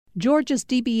Georgia's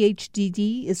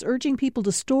DBHDD is urging people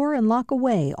to store and lock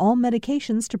away all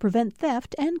medications to prevent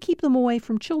theft and keep them away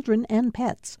from children and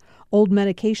pets. Old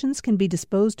medications can be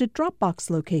disposed at Dropbox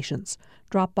locations.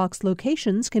 Dropbox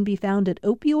locations can be found at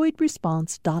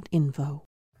opioidresponse.info.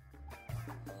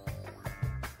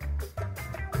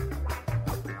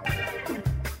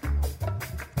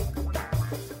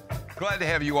 Glad to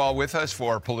have you all with us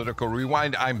for Political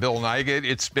Rewind. I'm Bill Nigut.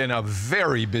 It's been a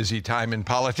very busy time in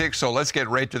politics, so let's get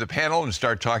right to the panel and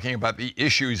start talking about the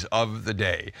issues of the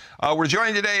day. We're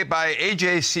joined today by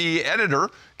AJC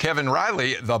editor Kevin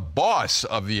Riley, the boss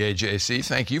of the AJC.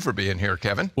 Thank you for being here,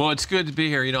 Kevin. Well, it's good to be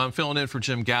here. You know, I'm filling in for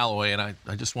Jim Galloway, and I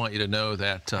just want you to know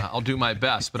that I'll do my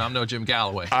best, but I'm no Jim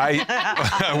Galloway.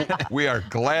 We are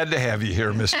glad to have you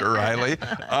here, Mr. Riley.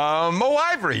 Mo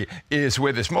Ivory is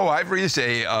with us. Mo Ivory is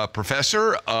a professor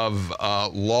of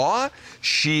law.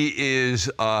 She is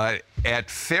at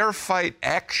Fair Fight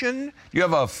Action. You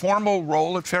have a formal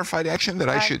role at Fair Fight Action that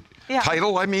I should... Yeah.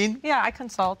 Title, I mean? Yeah, I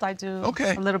consult. I do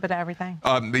a little bit of everything.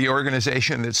 The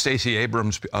organization that Stacey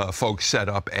Abrams folks set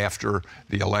up after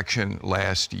the election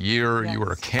last year. Yes. You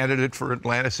were a candidate for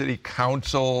Atlanta City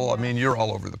Council. Yes. I mean, you're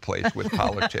all over the place with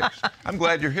politics. I'm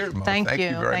glad you're here, Mo. Thank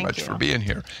you very much for being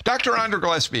here. Dr. Andra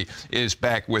Gillespie is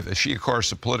back with us. She, of course,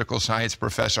 is a political science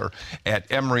professor at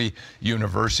Emory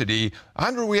University.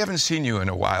 Andra, we haven't seen you in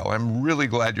a while. I'm really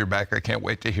glad you're back. I can't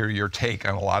wait to hear your take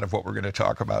on a lot of what we're going to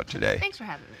talk about today. Thanks for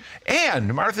having me.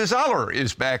 And Martha Zoller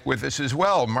is back with us as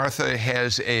well. Martha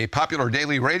has a popular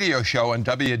daily radio show on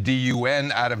WDUN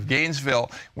out of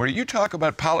Gainesville, where you talk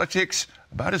about politics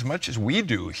about as much as we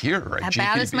do here at GPB.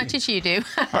 About as much as you do.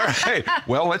 All right.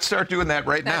 Well, let's start doing that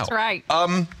right now. That's right.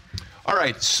 All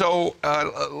right. So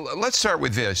let's start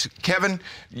with this. Kevin,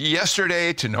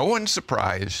 yesterday, to no one's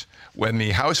surprise, when the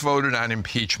House voted on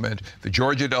impeachment, the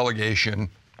Georgia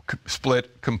delegation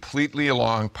split completely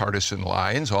along partisan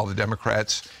lines. All the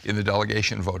Democrats in the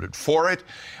delegation voted for it.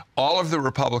 All of the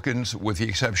Republicans, with the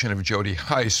exception of Jody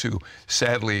Hice, who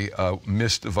sadly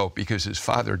missed the vote because his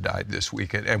father died this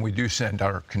weekend, and we do send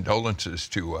our condolences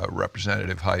to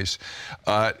Representative Hice.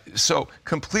 So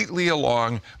completely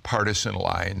along partisan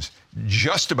lines,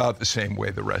 just about the same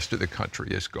way the rest of the country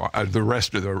is gone. The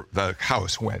rest of the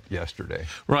House went yesterday.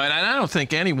 Right, and I don't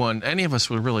think any of us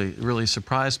were really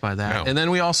surprised by that. No. And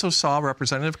then we also saw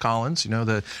Representative Collins, you know,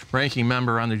 the ranking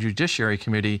member on the Judiciary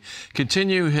Committee,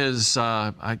 continue his,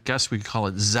 I guess we could call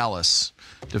it zealous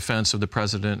defense of the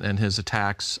president and his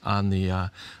attacks on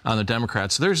the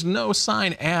Democrats. There's no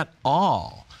sign at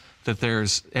all that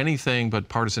there's anything but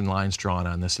partisan lines drawn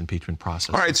on this impeachment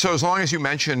process. All right, so as long as you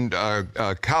mentioned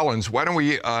Collins, why don't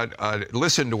we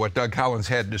listen to what Doug Collins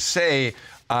had to say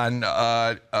on,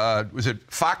 was it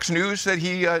Fox News that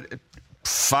he...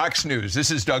 Fox News,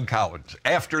 this is Doug Collins,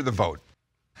 after the vote.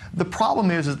 The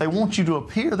problem is they want you to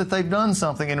appear that they've done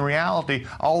something. In reality,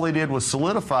 all they did was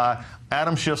solidify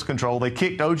Adam Schiff's control. They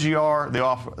kicked OGR,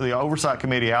 the Oversight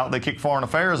Committee, out. They kicked Foreign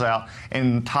Affairs out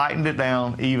and tightened it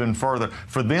down even further.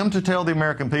 For them to tell the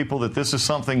American people that this is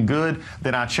something good,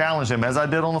 then I challenge them, as I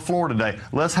did on the floor today.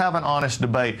 Let's have an honest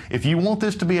debate. If you want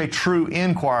this to be a true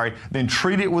inquiry, then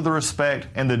treat it with the respect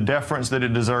and the deference that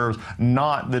it deserves,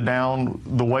 not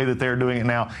the way that they're doing it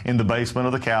now in the basement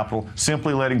of the Capitol,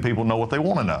 simply letting people know what they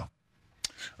want to know.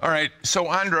 All right. So,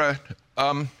 Andra,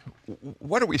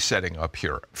 what are we setting up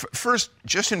here? First,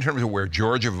 just in terms of where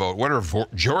Georgia vote, what are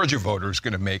Georgia voters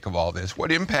going to make of all this?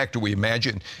 What impact do we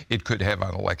imagine it could have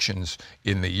on elections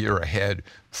in the year ahead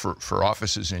for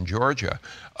offices in Georgia?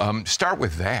 Start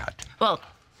with that. Well,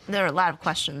 there are a lot of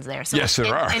questions there. So yes,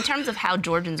 there are. In terms of how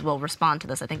Georgians will respond to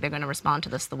this, I think they're going to respond to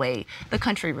this the way the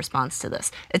country responds to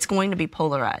this. It's going to be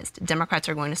polarized. Democrats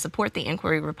are going to support the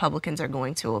inquiry. Republicans are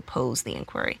going to oppose the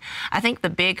inquiry. I think the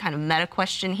big kind of meta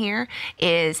question here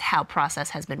is how process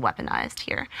has been weaponized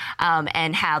here,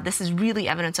 and how this is really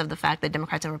evidence of the fact that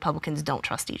Democrats and Republicans don't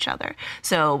trust each other.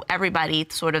 So everybody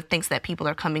sort of thinks that people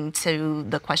are coming to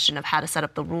the question of how to set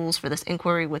up the rules for this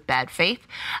inquiry with bad faith,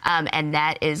 and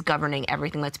that is governing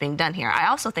everything that's being done here. I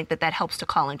also think that that helps to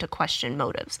call into question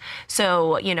motives.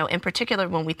 So, you know, in particular,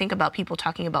 when we think about people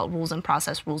talking about rules and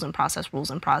process, rules and process, rules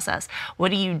and process,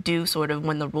 what do you do sort of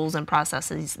when the rules and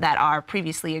processes that are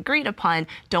previously agreed upon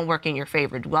don't work in your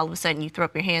favor? Do all of a sudden you throw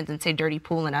up your hands and say dirty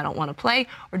pool and I don't want to play,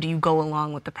 or do you go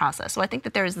along with the process? So I think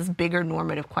that there is this bigger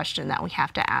normative question that we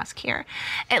have to ask here,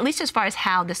 at least as far as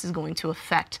how this is going to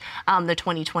affect the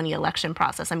 2020 election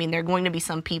process. I mean, there are going to be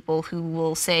some people who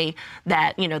will say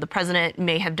that, you know, the president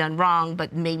may have done wrong,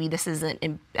 but maybe this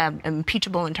isn't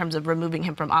impeachable in terms of removing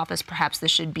him from office. Perhaps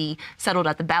this should be settled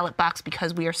at the ballot box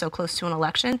because we are so close to an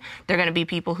election. There are going to be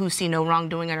people who see no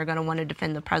wrongdoing and are going to want to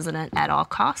defend the president at all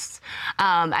costs.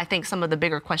 I think some of the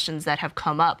bigger questions that have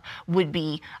come up would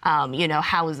be,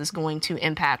 how is this going to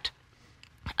impact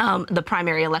the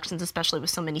primary elections, especially with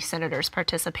so many senators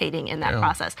participating in that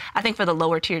process. I think for the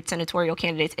lower tiered senatorial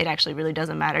candidates, it actually really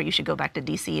doesn't matter. You should go back to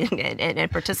D.C.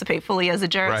 and participate fully as a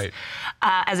juror,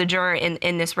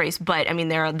 in this race. But I mean,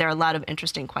 there are a lot of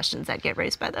interesting questions that get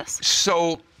raised by this.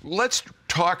 So let's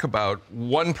talk about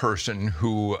one person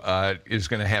who is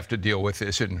going to have to deal with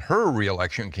this in her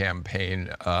reelection campaign,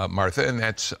 Martha, and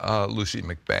that's Lucy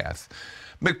McBath.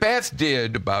 McBath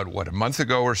did about, a month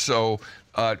ago or so,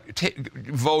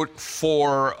 vote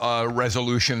for a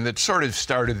resolution that sort of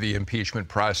started the impeachment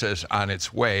process on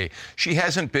its way. She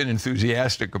hasn't been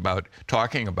enthusiastic about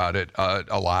talking about it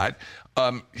a lot.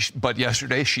 But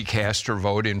yesterday she cast her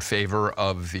vote in favor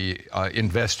of the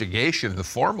investigation, the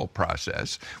formal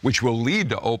process, which will lead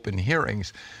to open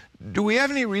hearings. Do we have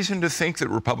any reason to think that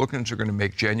Republicans are going to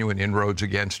make genuine inroads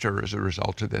against her as a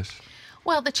result of this?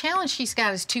 Well, the challenge she's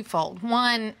got is twofold.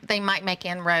 One, they might make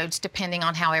inroads depending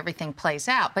on how everything plays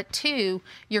out. But two,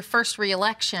 your first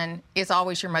reelection is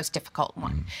always your most difficult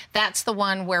one. That's the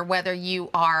one where whether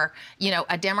you are,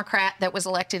 a Democrat that was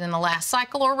elected in the last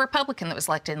cycle or a Republican that was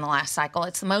elected in the last cycle,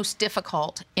 it's the most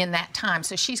difficult in that time.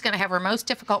 So she's going to have her most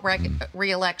difficult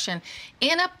reelection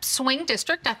in a swing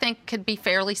district, I think could be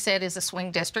fairly said is a swing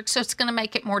district. So it's going to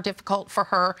make it more difficult for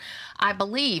her, I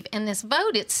believe. And this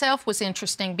vote itself was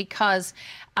interesting because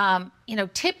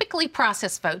typically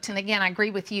process votes, and again, I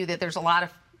agree with you that there's a lot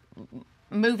of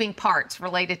moving parts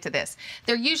related to this.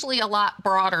 They're usually a lot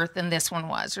broader than this one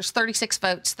was. There's 36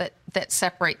 votes that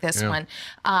separate this one.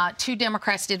 2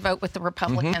 Democrats did vote with the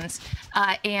Republicans.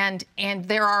 And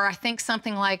there are, I think,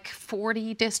 something like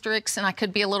 40 districts, and I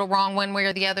could be a little wrong one way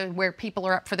or the other, where people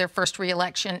are up for their first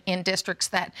reelection in districts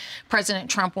that President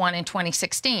Trump won in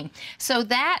 2016. So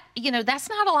that, that's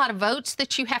not a lot of votes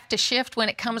that you have to shift when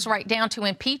it comes right down to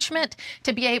impeachment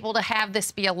to be able to have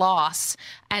this be a loss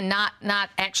and not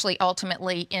actually ultimately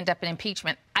end up in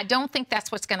impeachment. I don't think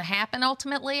that's what's going to happen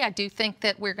ultimately. I do think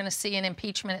that we're going to see an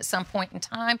impeachment at some point in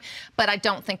time, but I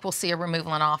don't think we'll see a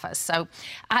removal in office. So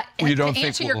to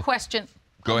answer your question,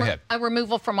 Go ahead. A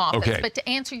removal from office. Okay. But to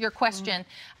answer your question,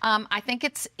 I think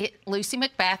Lucy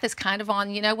McBath is kind of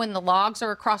on, when the logs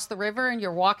are across the river and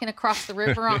you're walking across the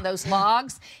river on those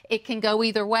logs, it can go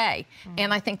either way.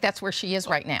 And I think that's where she is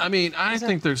right now. I mean, I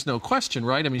think there's no question,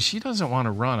 right? I mean, she doesn't want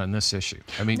to run on this issue.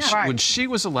 I mean, when she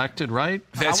was elected, right?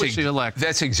 How was she elected?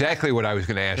 That's exactly what I was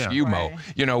going to ask you, Mo.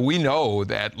 We know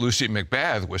that Lucy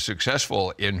McBath was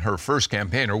successful in her first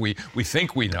campaign, or we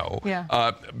think we know,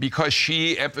 because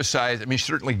she emphasized,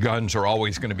 certainly guns are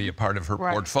always going to be a part of her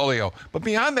portfolio. But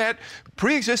beyond that,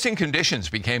 pre-existing conditions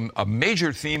became a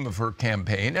major theme of her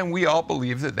campaign, and we all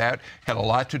believe that had a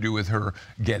lot to do with her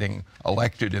getting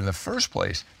elected in the first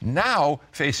place. Now,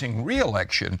 facing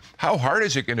re-election, how hard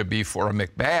is it going to be for a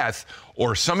McBath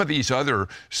or some of these other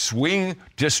swing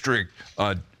district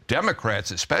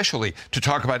Democrats especially to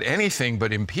talk about anything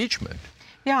but impeachment?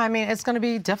 Yeah, it's going to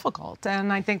be difficult,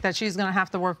 and I think that she's going to have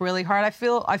to work really hard. I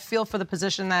feel for the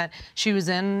position that she was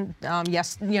in,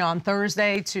 on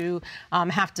Thursday to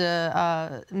have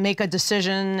to make a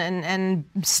decision and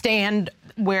stand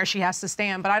where she has to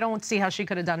stand. But I don't see how she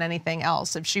could have done anything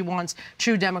else. If she wants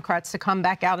true Democrats to come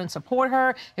back out and support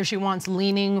her, if she wants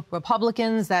leaning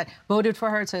Republicans that voted for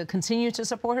her to continue to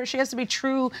support her, she has to be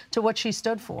true to what she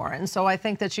stood for. And so I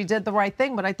think that she did the right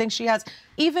thing. But I think she has,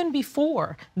 even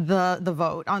before the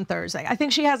vote on Thursday, I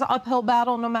think she has an uphill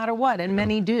battle no matter what, and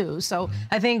many do. So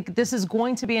I think this is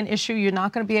going to be an issue you're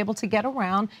not going to be able to get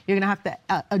around. You're going to have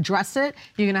to address it.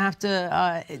 You're going to have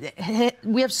to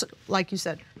we have, like you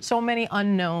said, so many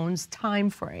unknowns, time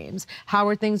frames. How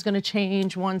are things going to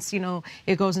change once,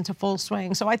 it goes into full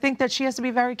swing? So I think that she has to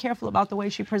be very careful about the way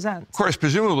she presents. Of course,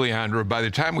 presumably, Andra, by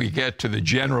the time we get to the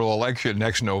general election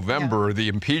next November, the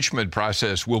impeachment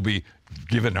process will be,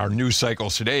 given our news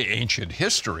cycles today, ancient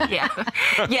history. Yes,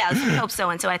 we hope so.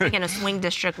 And so I think in a swing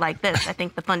district like this, I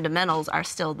think the fundamentals are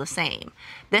still the same.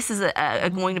 This is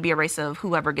going to be a race of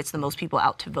whoever gets the most people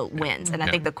out to vote wins. And I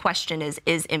think the question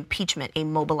is impeachment a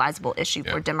mobilizable issue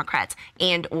for Democrats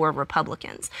and or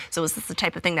Republicans? So is this the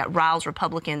type of thing that riles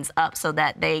Republicans up so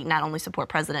that they not only support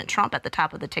President Trump at the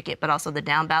top of the ticket, but also the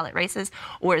down ballot races?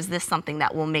 Or is this something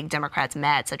that will make Democrats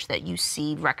mad such that you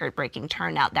see record-breaking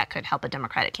turnout that could help a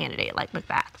Democratic candidate like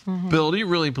McBath? Bill, do you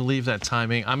really believe that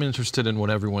timing? I'm interested in what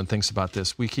everyone thinks about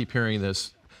this. We keep hearing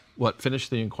this finish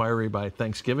the inquiry by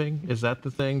Thanksgiving? Is that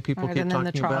the thing people keep talking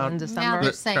the trial about? in December. Now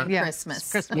they're saying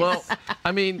Christmas. Well,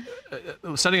 I mean,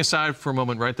 setting aside for a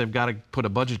moment, right? They've got to put a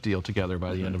budget deal together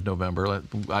by the end of November.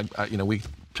 We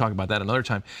talk about that another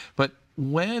time. But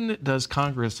when does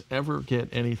Congress ever get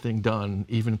anything done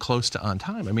even close to on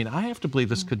time? I mean, I have to believe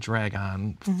this could drag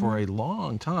on for a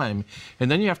long time. And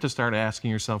then you have to start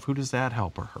asking yourself, who does that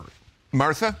help or hurt?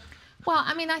 Martha? Well,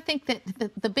 I mean, I think that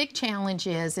the big challenge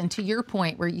is, and to your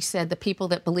point where you said the people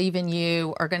that believe in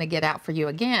you are going to get out for you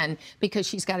again because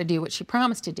she's got to do what she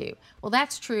promised to do. Well,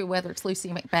 that's true whether it's Lucy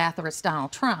McBath or it's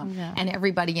Donald Trump and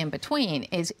everybody in between,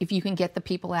 is if you can get the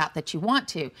people out that you want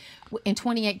to. In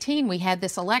 2018, we had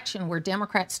this election where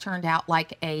Democrats turned out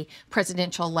like a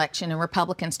presidential election and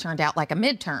Republicans turned out like a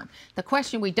midterm. The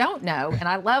question we don't know, and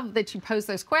I love that you pose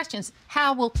those questions,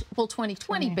 how will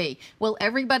 2020 be? Will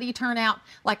everybody turn out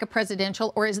like a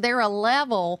presidential, or is there a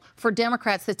level for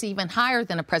Democrats that's even higher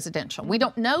than a presidential? We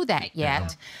don't know that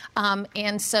yet.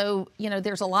 And so,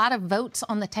 there's a lot of votes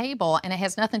on the table, and it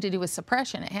has nothing to do with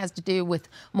suppression. It has to do with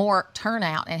more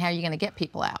turnout and how you're going to get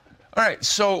people out. All right,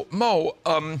 so Mo,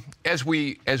 as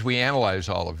we analyze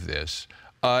all of this,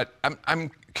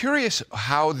 I'm curious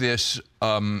how this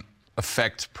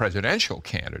affects presidential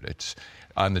candidates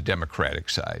on the Democratic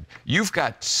side. You've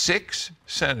got 6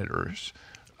 senators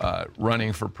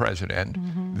running for president.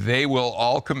 They will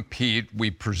all compete.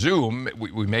 We presume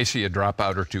we may see a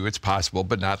dropout or two. It's possible,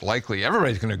 but not likely.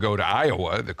 Everybody's going to go to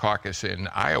Iowa, the caucus in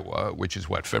Iowa, which is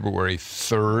February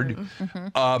 3rd.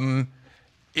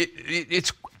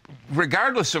 It's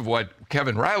regardless of what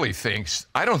Kevin Riley thinks,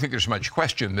 I don't think there's much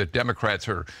question that Democrats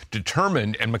are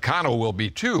determined, and McConnell will be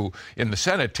too, in the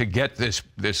Senate to get this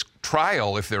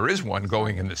trial, if there is one,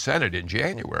 going in the Senate in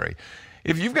January.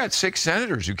 If you've got 6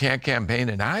 senators who can't campaign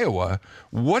in Iowa,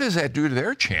 what does that do to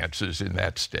their chances in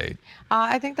that state?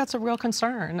 I think that's a real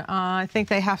concern. I think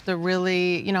they have to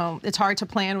really, it's hard to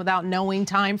plan without knowing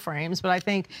time frames, but I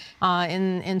think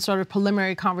in sort of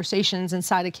preliminary conversations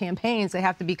inside of campaigns, they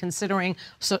have to be considering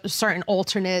certain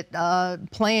alternate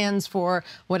plans for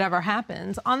whatever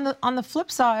happens. On the flip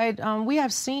side, we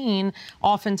have seen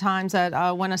oftentimes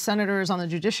that when a senator is on the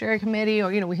Judiciary Committee,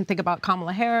 or, we can think about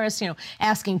Kamala Harris,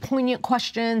 asking poignant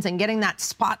questions and getting that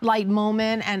spotlight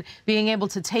moment and being able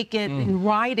to take it and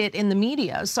ride it in the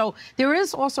media. So there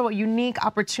is also a unique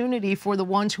opportunity for the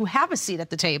ones who have a seat at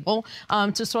the table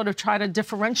to sort of try to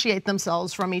differentiate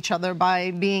themselves from each other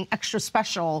by being extra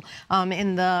special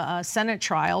in the Senate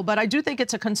trial. But I do think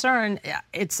it's a concern.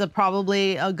 It's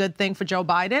probably a good thing for Joe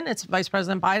Biden. It's Vice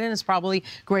President Biden. It's probably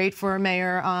great for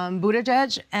Mayor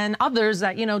Buttigieg and others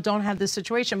that, don't have this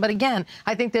situation. But again,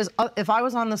 I think if I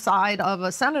was on the side of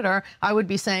a senator, I would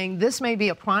be saying this may be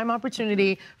a prime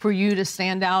opportunity for you to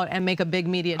stand out and make a big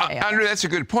media day. Andrew, that's a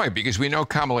good point, because we know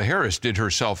Kamala Harris did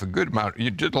herself a good amount.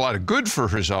 You did a lot of good for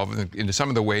herself in some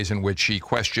of the ways in which she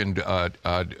questioned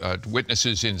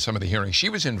witnesses in some of the hearings she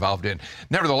was involved in.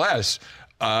 Nevertheless,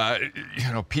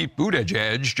 Pete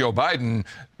Buttigieg, Joe Biden,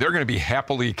 they're going to be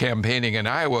happily campaigning in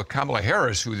Iowa. Kamala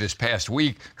Harris, who this past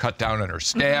week cut down on her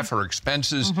staff, her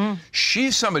expenses,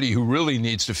 she's somebody who really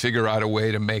needs to figure out a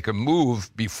way to make a move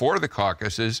before the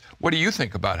caucuses. What do you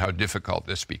think about how difficult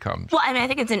this becomes? Well, I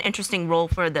think it's an interesting role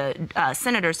for the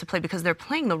senators to play, because they're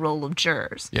playing the role of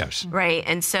jurors. Yes. Right.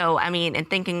 And so, and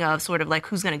thinking of sort of like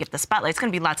who's going to get the spotlight, it's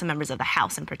going to be lots of members of the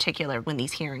House in particular when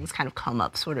these hearings kind of come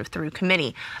up sort of through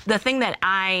committee. The thing that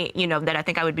I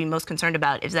think I would be most concerned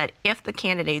about is that if the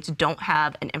candidates don't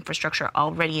have an infrastructure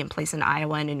already in place in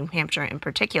Iowa and in New Hampshire in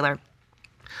particular,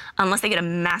 unless they get a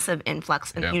massive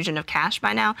influx infusion of cash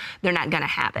by now, they're not going to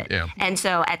have it. Yeah. And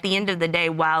so at the end of the day,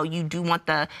 while you do want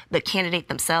the candidate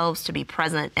themselves to be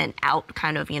present and out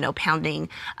kind of, pounding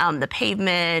the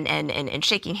pavement and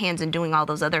shaking hands and doing all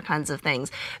those other kinds of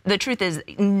things, the truth is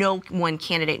no one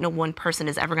candidate, no one person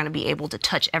is ever going to be able to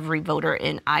touch every voter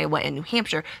in Iowa and New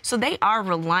Hampshire. So they are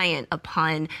reliant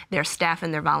upon their staff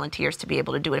and their volunteers to be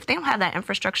able to do it. If they don't have that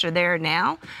infrastructure there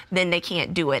now, then they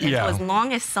can't do it. And so as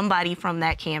long as somebody from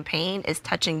that campaign is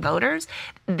touching voters,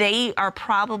 they are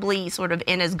probably sort of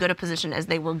in as good a position as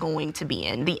they were going to be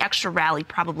in. The extra rally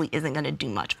probably isn't going to do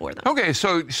much for them. Okay,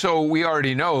 so we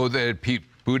already know that Pete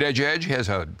Buttigieg has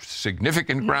a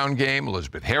significant ground game.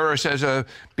 Elizabeth Harris has a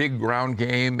big ground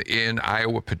game in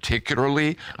Iowa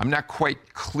particularly. I'm not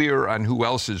quite clear on who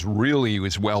else is really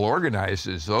as well organized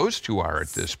as those two are at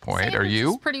this point. Sanders are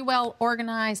you? Is pretty well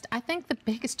organized. I think the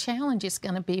biggest challenge is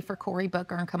going to be for Cory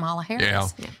Booker and Kamala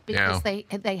Harris. Because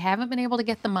they haven't been able to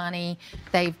get the money.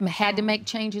 They've had to make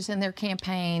changes in their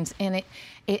campaigns. And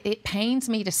it pains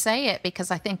me to say it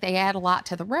because I think they add a lot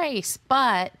to the race.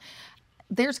 But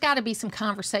there's got to be some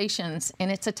conversations,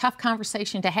 and it's a tough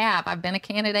conversation to have. I've been a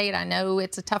candidate. I know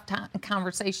it's a tough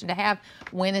conversation to have.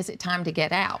 When is it time to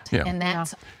get out? Yeah. And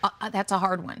that's a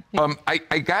hard one. I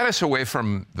got us away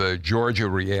from the Georgia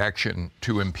reaction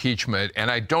to impeachment, and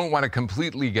I don't want to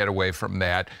completely get away from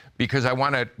that because I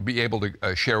want to be able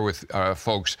to share with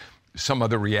folks some of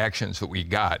the reactions that we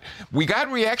got. We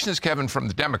got reactions, Kevin, from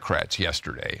the Democrats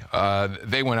yesterday.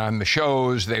 They went on the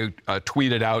shows, they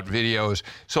tweeted out videos.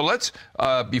 So let's,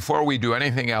 before we do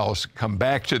anything else, come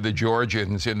back to the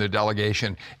Georgians in the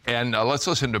delegation, and let's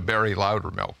listen to Barry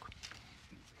Loudermilk.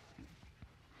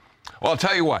 Well, I'll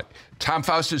tell you what. Tom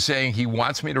Faust is saying he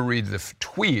wants me to read the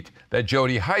tweet that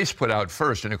Jody Hice put out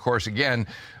first. And, of course, again,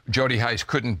 Jody Hice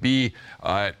couldn't be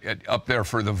up there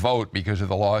for the vote because of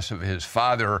the loss of his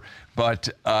father. But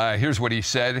here's what he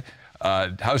said.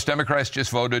 House Democrats just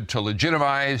voted to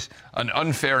legitimize an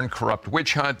unfair and corrupt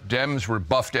witch hunt. Dems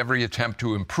rebuffed every attempt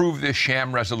to improve this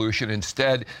sham resolution.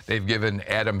 Instead, they've given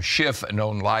Adam Schiff, a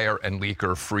known liar and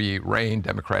leaker, free rein.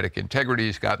 Democratic integrity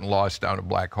has gotten lost down a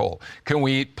black hole. Can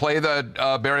we play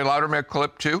the Barry Loudermilk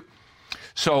clip, too?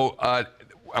 So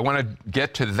I want to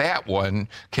get to that one,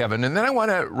 Kevin, and then I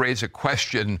want to raise a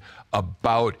question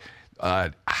about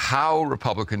how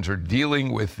Republicans are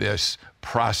dealing with this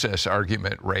process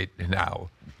argument right now.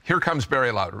 Here comes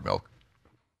Barry Loudermilk.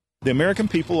 The American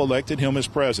people elected him as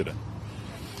president.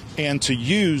 And to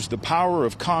use the power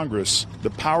of Congress, the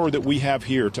power that we have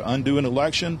here to undo an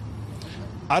election,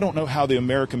 I don't know how the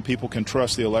American people can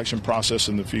trust the election process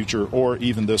in the future or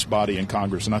even this body in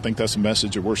Congress. And I think that's a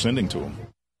message that we're sending to them.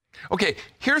 Okay,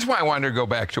 here's why I wanted to go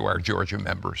back to our Georgia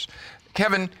members.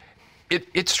 Kevin,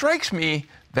 it strikes me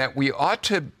that we ought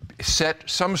to set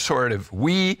some sort of,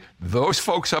 those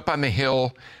folks up on the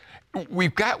Hill, we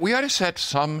ought to set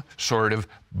some sort of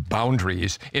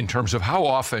boundaries in terms of how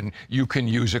often you can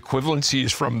use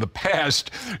equivalencies from the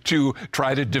past to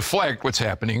try to deflect what's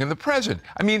happening in the present.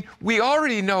 I mean, we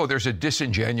already know there's a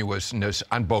disingenuousness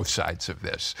on both sides of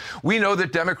this. We know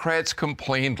that Democrats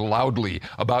complained loudly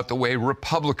about the way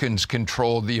Republicans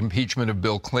controlled the impeachment of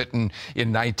Bill Clinton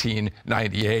in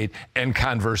 1998. And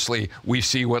conversely, we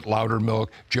see what Loudermilk,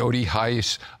 Jody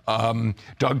Hice,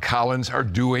 Doug Collins are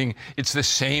doing. It's the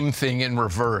same thing in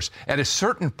reverse. At a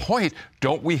certain point,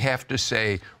 don't we have to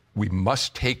say we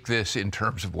must take this in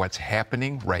terms of what's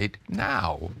happening right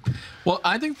now? Well,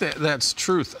 I think that's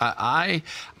truth. I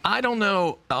don't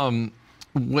know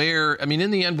where, I mean,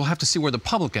 in the end, we'll have to see where the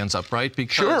public ends up, right?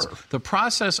 Because the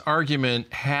process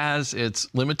argument has its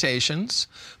limitations,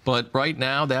 but right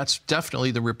now that's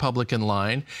definitely the Republican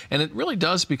line. And it really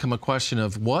does become a question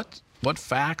of what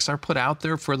facts are put out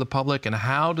there for the public and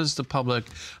how does the public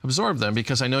absorb them?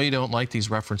 Because I know you don't like these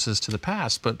references to the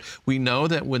past, but we know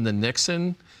that when the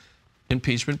Nixon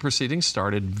impeachment proceedings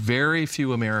started, very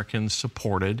few Americans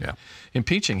supported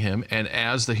impeaching him. And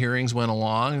as the hearings went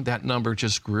along, that number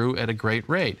just grew at a great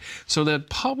rate. So the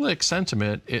public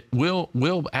sentiment, it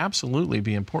will absolutely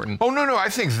be important. Oh, no, I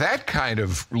think that kind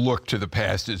of look to the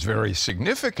past is very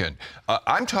significant.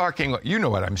 I'm talking, you know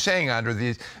what I'm saying, Andrew,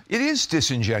 it is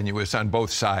disingenuous on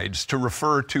both sides to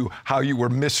refer to how you were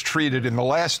mistreated in the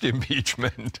last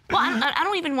impeachment. Well, I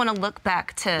don't even want to look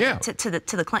back to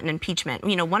the Clinton impeachment.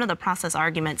 You know, one of the process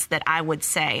arguments that I would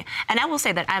say, and I will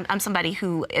say that I'm somebody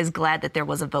who is glad that there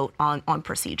was a vote on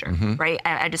procedure, right?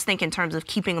 I just think in terms of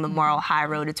keeping the moral high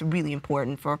road, it's really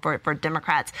important for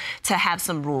Democrats to have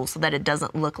some rules so that it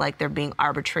doesn't look like they're being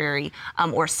arbitrary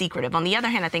or secretive. On the other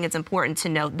hand, I think it's important to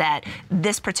note that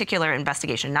this particular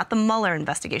investigation, not the Mueller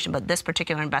investigation, but this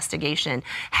particular investigation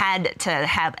had to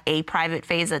have a private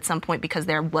phase at some point because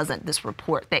there wasn't this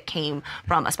report that came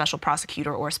from a special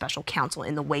prosecutor or a special counsel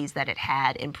in the ways that it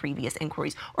had in previous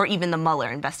inquiries, or even the Mueller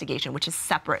investigation, which is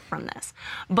separate from this.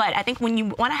 But I think when you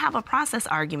want to have a process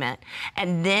argument,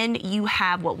 and then you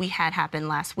have what we had happen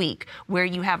last week, where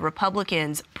you have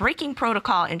Republicans breaking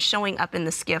protocol and showing up in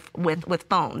the SCIF with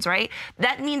phones, right?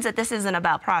 That means that this isn't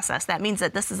about process. That means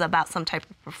that this is about some type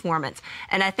of performance.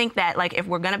 And I think that, like, if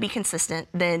we're going to be consistent,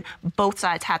 then both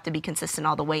sides have to be consistent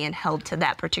all the way and held to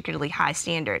that particularly high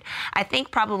standard. I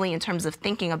think probably in terms of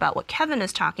thinking about what Kevin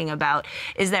is talking about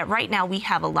is that right now we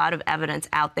have a lot of evidence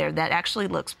out there that actually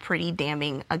looks pretty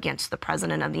damning against the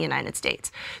President of the United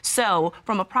States. So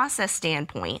from a process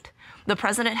standpoint, The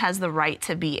president has the right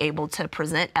to be able to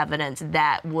present evidence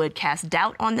that would cast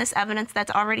doubt on this evidence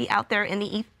that's already out there in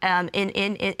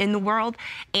the world,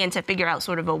 and to figure out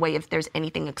sort of a way if there's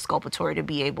anything exculpatory to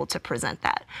be able to present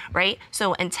that, right?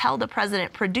 So until the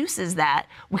president produces that,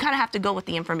 we kind of have to go with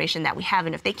the information that we have.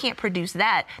 And if they can't produce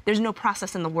that, there's no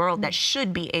process in the world that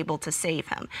should be able to save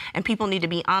him. And people need to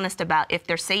be honest about if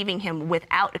they're saving him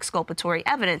without exculpatory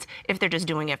evidence, if they're just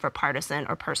doing it for partisan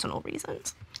or personal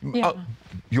reasons. Yeah.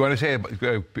 You want to say,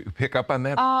 pick up on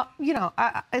that?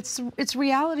 It's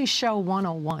reality show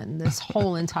 101, this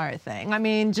whole entire thing. I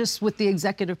mean, just with the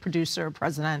executive producer,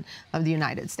 president of the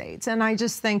United States. And I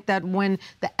just think that when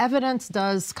the evidence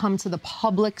does come to the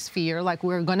public sphere, like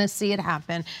we're going to see it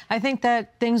happen, I think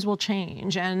that things will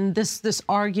change. And this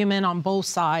argument on both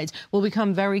sides will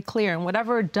become very clear. And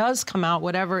whatever does come out,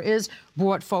 whatever is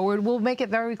brought forward, will make it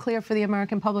very clear for the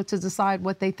American public to decide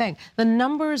what they think. The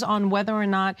numbers on whether or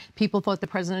not people thought the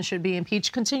president should be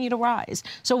impeached continue to rise.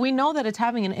 So we know that it's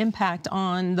having an impact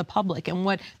on the public and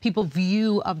what people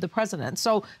view of the president.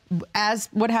 So as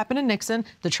what happened to Nixon,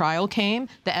 the trial came,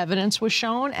 the evidence was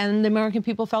shown, and the American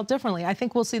people felt differently. I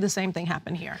think we'll see the same thing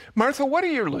happen here. Martha, what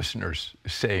are your listeners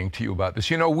saying to you about this?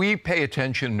 You know, we pay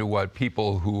attention to what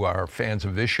people who are fans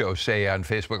of this show say on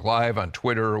Facebook Live, on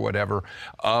Twitter, or whatever.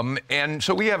 And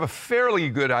so we have a fairly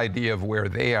good idea of where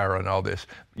they are on all this.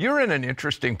 You're in an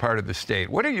interesting part of the state.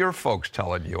 What are your folks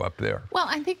telling you up there? Well,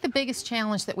 I think the biggest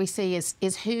challenge that we see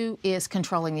is who is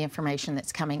controlling the information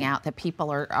that's coming out that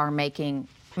people are making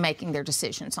their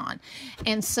decisions on.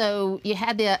 And so you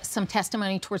had some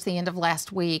testimony towards the end of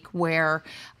last week where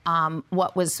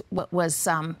what was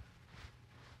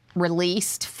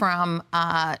released from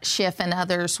Schiff and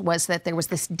others was that there was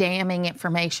this damning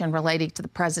information relating to the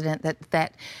president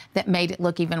that made it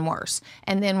look even worse.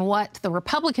 And then what the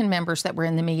Republican members that were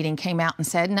in the meeting came out and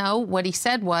said, no, what he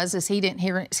said was he didn't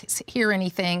hear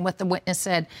anything. What the witness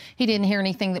said, he didn't hear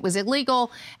anything that was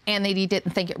illegal, and that he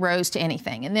didn't think it rose to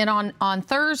anything. And then on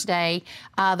Thursday,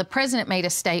 the president made a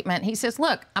statement. He says,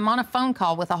 look, I'm on a phone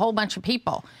call with a whole bunch of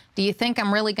people. Do you think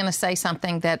I'm really going to say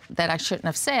something that I shouldn't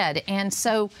have said? And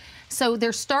so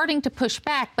they're starting to push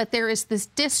back, but there is this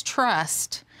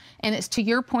distrust. And it's to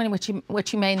your point,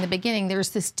 what you made in the beginning, there's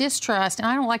this distrust, and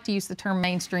I don't like to use the term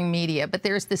mainstream media, but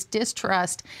there's this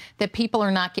distrust that people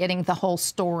are not getting the whole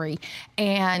story.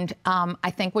 And I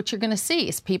think what you're going to see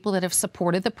is people that have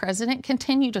supported the president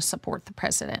continue to support the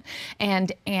president.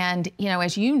 And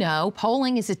as you know,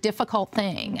 polling is a difficult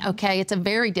thing, okay? It's a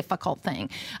very difficult thing.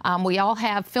 We all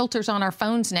have filters on our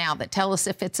phones now that tell us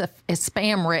if it's a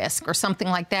spam risk or something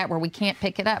like that where we can't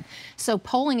pick it up. So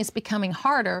polling is becoming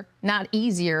harder, not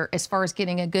easier, as far as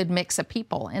getting a good mix of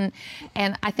people. And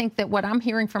I think that what I'm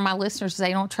hearing from my listeners is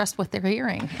they don't trust what they're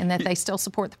hearing and that they still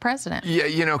support the president. Yeah,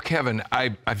 you know, Kevin,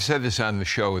 I've said this on the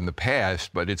show in the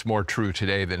past, but it's more true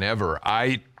today than ever.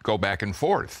 I go back and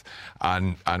forth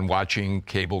on watching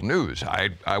cable news.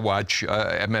 I watch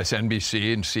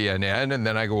MSNBC and CNN, and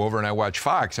then I go over and I watch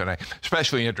Fox, and I'm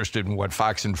especially interested in what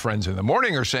Fox and Friends in the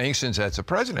Morning are saying, since that's the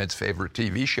president's favorite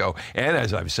TV show. And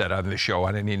as I've said on the show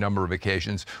on any number of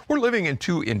occasions, we're living in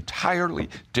two entirely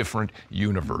different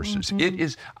universes. Mm-hmm. It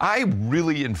is, I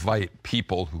really invite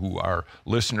people who are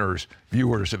listeners,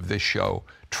 viewers of this show,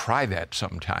 try that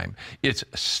sometime. It's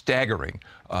staggering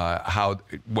how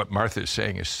what Martha is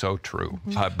saying is so true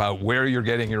about where you're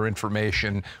getting your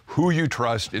information, who you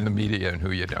trust in the media and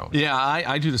who you don't. Yeah,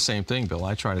 I do the same thing, Bill.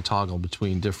 I try to toggle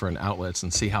between different outlets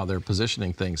and see how they're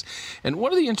positioning things. And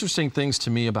one of the interesting things to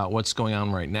me about what's going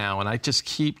on right now, and I just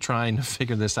keep trying to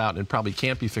figure this out, and it probably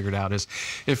can't be figured out, is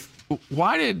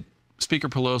why did Speaker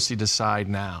Pelosi decide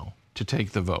now to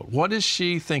take the vote? What is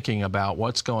she thinking about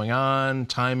what's going on,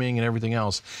 timing, and everything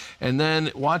else? And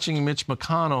then watching Mitch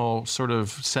McConnell sort of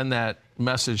send that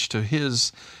message to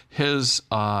his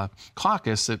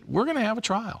caucus that we're going to have a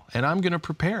trial and I'm going to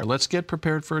prepare. Let's get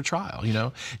prepared for a trial. You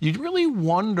know, you'd really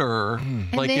wonder,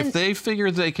 if they figure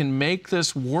they can make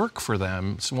this work for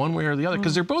them one way or the other,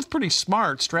 because they're both pretty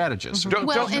smart strategists. Then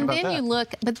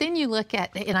you look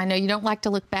at, and I know you don't like to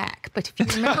look back, but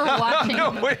if you remember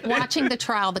watching the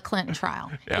trial, the Clinton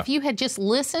trial, if you had just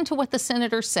listened to what the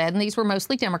senators said, and these were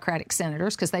mostly Democratic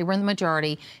senators because they were in the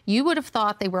majority, you would have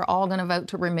thought they were all going to vote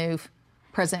to remove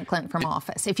President Clinton from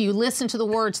office. If you listen to the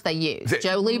words they used,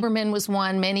 Joe Lieberman was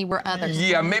one, many were others.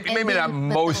 Yeah, maybe not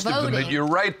most of them, but you're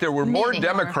right. There were more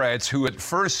Democrats who at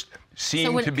first seemed to be...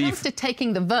 So when it comes to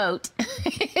taking the vote,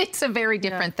 it's a very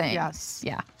different thing. Yes.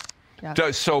 Yeah.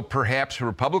 So perhaps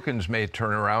Republicans may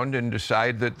turn around and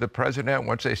decide that the president,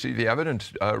 once they see the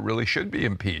evidence, really should be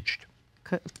impeached.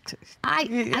 I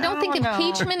don't think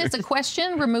impeachment is a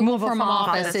question. Removal from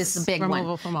office is the big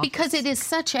one. Because it is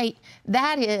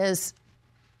that is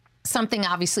something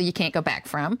obviously you can't go back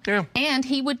from. Yeah. And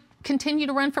he would continue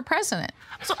to run for president.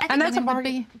 So I think and that's a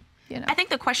party. I think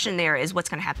the question there is what's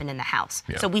going to happen in the House.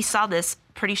 Yeah. So we saw this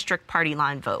pretty strict party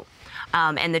line vote.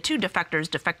 And the two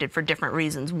defectors defected for different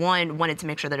reasons. One wanted to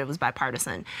make sure that it was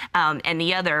bipartisan. And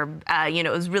the other, it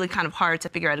was really kind of hard to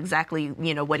figure out exactly,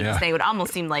 what he was saying. It would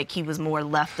almost seem like he was more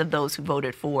left of those who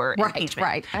voted for impeachment.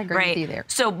 Right. I agree with you there.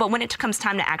 So, but when it comes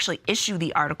time to actually issue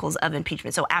the articles of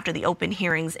impeachment, so after the open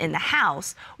hearings in the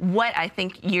House, what I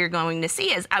think you're going to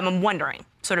see is, I'm wondering,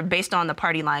 sort of based on the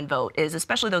party line vote, is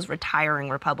especially those retiring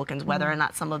Republicans, whether or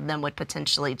not some of them would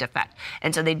potentially defect.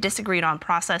 And so they disagreed on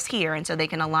process here, and so they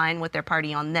can align with their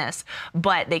party on this,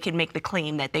 but they can make the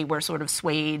claim that they were sort of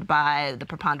swayed by the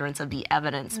preponderance of the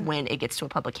evidence when it gets to a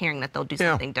public hearing, that they'll do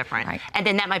something different. Right. And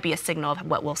then that might be a signal of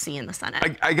what we'll see in the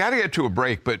Senate. I got to get to a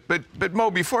break, but Mo,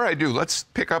 before I do, let's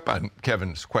pick up on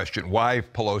Kevin's question. Why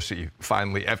Pelosi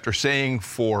finally, after saying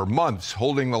for months,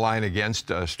 holding the line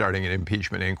against starting an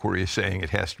impeachment inquiry, saying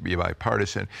it has to be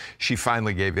bipartisan, she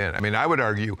finally gave in. I mean, I would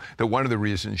argue that one of the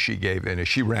reasons she gave in is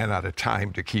she ran out of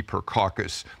time to keep her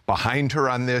caucus behind her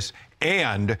on this,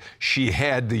 and she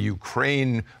had the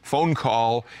Ukraine phone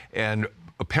call and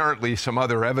apparently some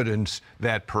other evidence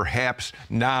that perhaps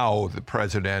now the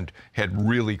president had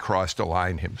really crossed a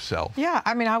line himself. Yeah,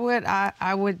 I mean,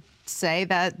 I would say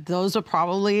that those are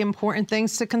probably important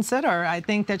things to consider. I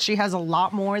think that she has a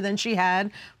lot more than she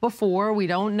had before. We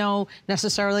don't know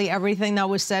necessarily everything that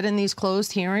was said in these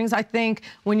closed hearings. I think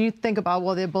when you think about,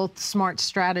 well, they're both smart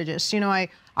strategists.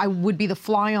 I would be the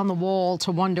fly on the wall to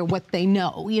wonder what they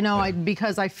know,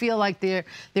 because I feel like there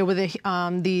were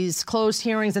these closed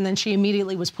hearings, and then she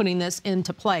immediately was putting this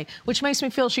into play, which makes me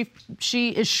feel she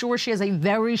is sure she has a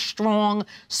very strong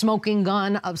smoking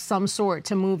gun of some sort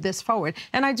to move this forward.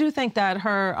 And I do think that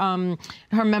her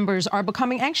members are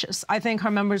becoming anxious. I think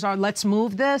her members are, let's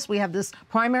move this. We have this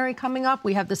primary coming up.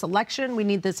 We have this election. We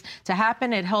need this to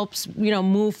happen. It helps,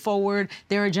 move forward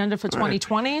their agenda for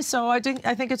 2020. Right. So I think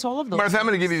it's all of those. Martha, I'm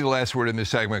going to give you the last word in this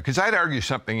segment, because I'd argue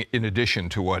something in addition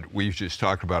to what we've just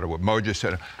talked about or what Mo just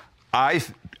said. I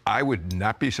would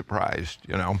not be surprised,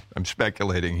 I'm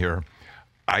speculating here.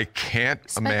 I can't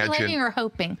imagine. Speculating or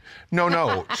hoping?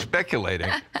 No,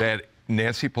 speculating that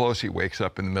Nancy Pelosi wakes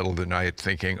up in the middle of the night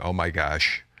thinking, oh my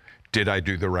gosh, did I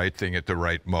do the right thing at the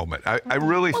right moment? I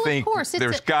really think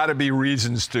there's got to be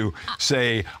reasons to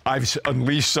say I've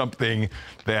unleashed something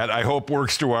that I hope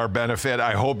works to our benefit.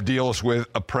 I hope deals with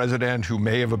a president who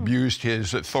may have abused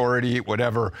his authority,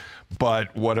 whatever.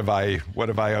 But what have I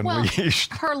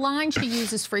unleashed? Her line she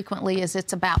uses frequently is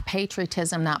it's about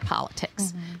patriotism, not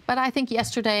politics. But I think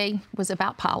yesterday was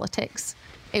about politics.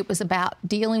 It was about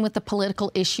dealing with the political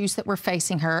issues that were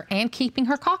facing her and keeping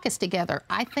her caucus together.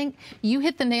 I think you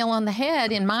hit the nail on the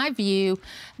head, in my view,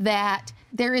 that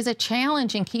there is a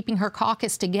challenge in keeping her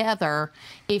caucus together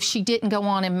if she didn't go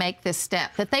on and make this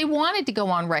step, that they wanted to go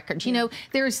on record.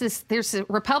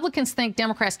 Republicans think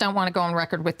Democrats don't want to go on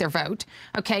record with their vote,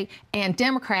 okay? And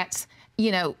Democrats,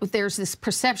 there's this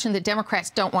perception that Democrats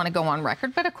don't want to go on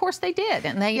record, but of course they did,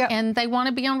 and they want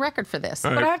to be on record for this.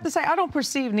 But I have to say, I don't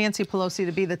perceive Nancy Pelosi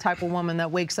to be the type of woman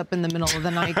that wakes up in the middle of the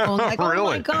night going like, really? Oh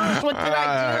my gosh, what did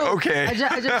I do? Okay. I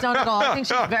just don't at all. I think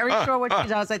she's very sure what she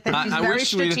does. I think she's very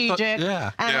strategic,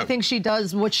 and I think she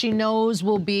does what she knows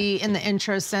will be in the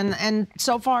interest, and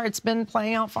so far it's been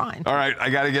playing out fine. All right,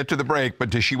 I got to get to the break, but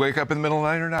does she wake up in the middle of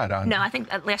the night or not? No, I think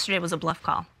yesterday was a bluff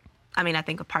call. I mean, I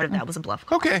think a part of that was a bluff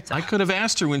call. Okay. I could have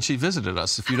asked her when she visited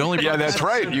us. If you'd only... Yeah, that's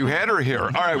right. You had her here. All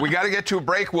right, we got to get to a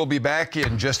break. We'll be back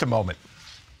in just a moment.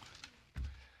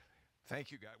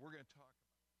 Thank you, guys. We're going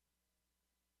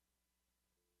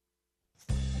to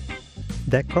talk.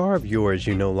 That car of yours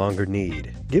you no longer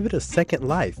need. Give it a second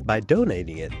life by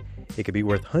donating it. It could be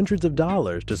worth hundreds of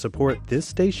dollars to support this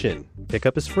station.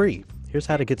 Pickup is free. Here's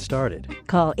how to get started.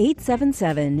 Call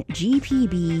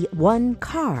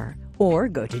 877-GPB-1-CAR. or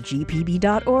go to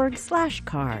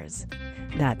gpb.org/cars.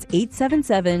 That's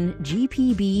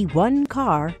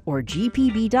 877-GPB-1-CAR or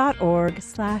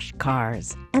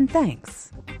gpb.org/cars. And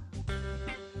thanks.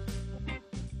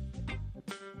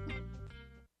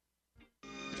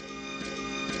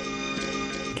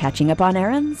 Catching up on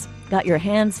errands? Got your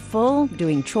hands full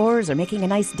doing chores or making a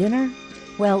nice dinner?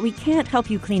 Well, we can't help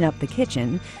you clean up the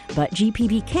kitchen, but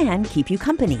GPB can keep you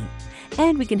company.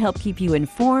 And we can help keep you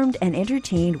informed and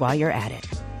entertained while you're at it.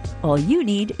 All you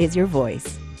need is your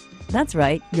voice. That's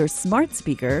right, your smart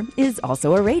speaker is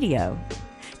also a radio.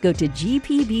 Go to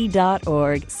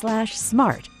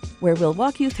gpb.org/smart, where we'll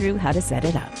walk you through how to set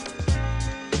it up.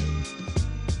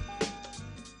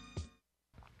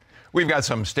 We've got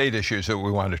some state issues that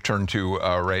we want to turn to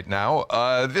right now.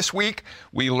 This week,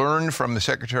 we learned from the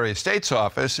Secretary of State's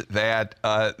office that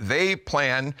they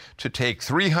plan to take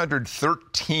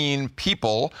 313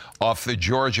 people off the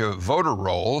Georgia voter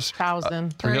rolls.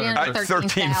 13,000 people.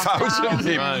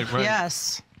 Right.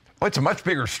 Yes. Well, it's a much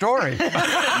bigger story. Jump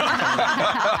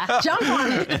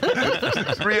on it.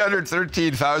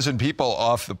 313,000 people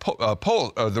off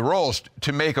the rolls.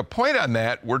 To make a point on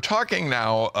that, we're talking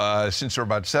now, since there are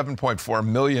about 7.4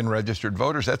 million registered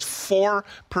voters, that's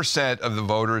 4% of the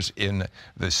voters in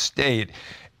the state.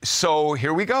 So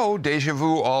here we go, deja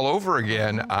vu all over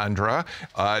again, Andra.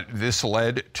 This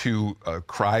led to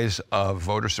cries of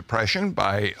voter suppression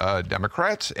by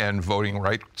Democrats and voting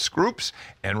rights groups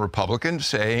and Republicans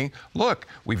saying, look,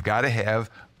 we've got to have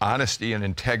honesty and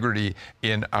integrity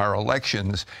in our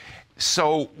elections.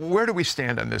 So where do we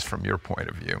stand on this from your point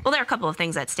of view? Well, there are a couple of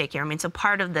things at stake here. I mean, so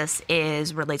part of this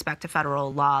relates back to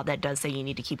federal law that does say you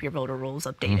need to keep your voter rolls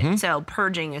updated. So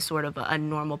purging is sort of a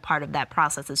normal part of that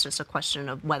process. It's just a question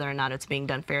of whether or not it's being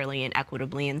done fairly and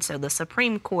equitably. And so the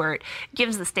Supreme Court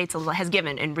has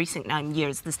given in recent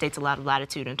years the states a lot of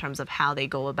latitude in terms of how they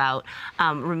go about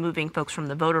removing folks from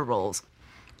the voter rolls.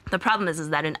 The problem is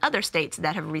that in other states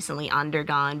that have recently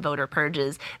undergone voter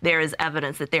purges, there is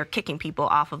evidence that they're kicking people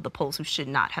off of the polls who should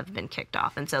not have been kicked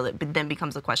off. And so it then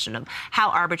becomes a question of how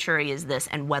arbitrary is this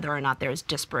and whether or not there's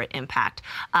disparate impact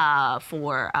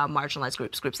for marginalized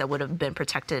groups that would have been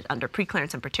protected under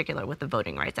preclearance, in particular with the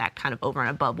Voting Rights Act, kind of over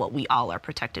and above what we all are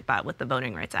protected by with the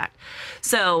Voting Rights Act.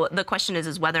 So the question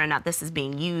is whether or not this is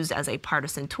being used as a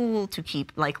partisan tool to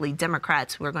keep likely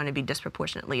Democrats who are going to be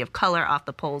disproportionately of color off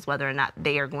the polls, whether or not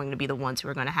they are going to be the ones who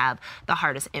are going to have the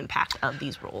hardest impact of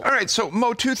these rules. All right, so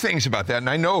Mo, two things about that, and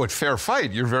I know at Fair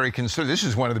Fight you're very concerned. This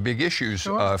is one of the big issues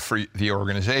for the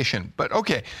organization. But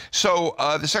okay, so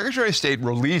the Secretary of State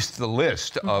released the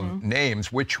list of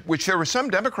names, which there were some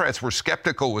Democrats were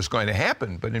skeptical was going to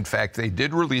happen, but in fact they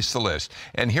did release the list.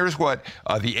 And here's what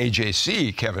the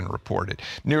AJC, Kevin, reported.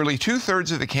 Nearly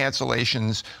 2/3 of the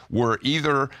cancellations were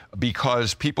either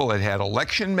because people had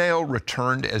election mail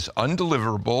returned as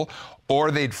undeliverable, or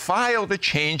they'd filed a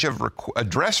change of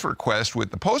address request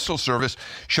with the Postal Service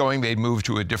showing they'd moved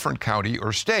to a different county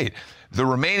or state. The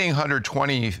remaining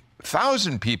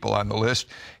 120,000 people on the list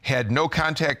had no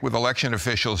contact with election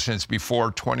officials since before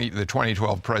the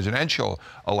 2012 presidential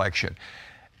election.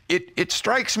 It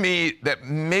strikes me that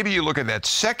maybe you look at that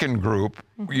second group,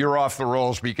 you're off the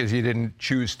rolls because you didn't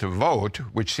choose to vote,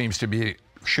 which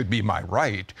should be my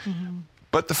right.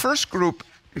 But the first group,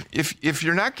 if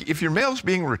your mail's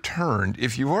being returned,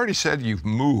 if you've already said you've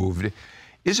moved,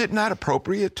 is it not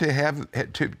appropriate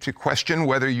to question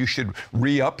whether you should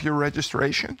re-up your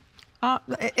registration?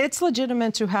 It's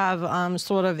legitimate to have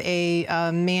sort of a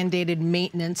mandated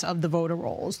maintenance of the voter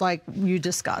rolls, like you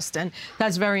discussed, and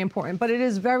that's very important. But it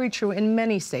is very true in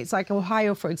many states, like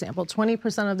Ohio, for example.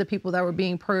 20% of the people that were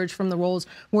being purged from the rolls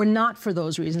were not for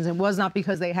those reasons. It was not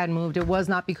because they had moved. It was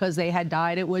not because they had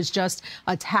died. It was just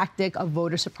a tactic of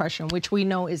voter suppression, which we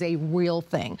know is a real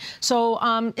thing. So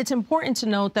it's important to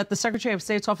note that the Secretary of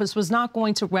State's office was not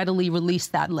going to readily release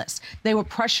that list. They were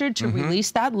pressured to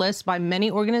release that list by many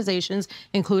organizations,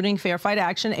 including Fair Fight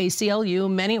Action,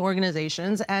 ACLU, many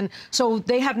organizations. And so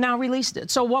they have now released it.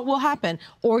 So what will happen?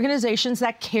 Organizations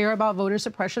that care about voter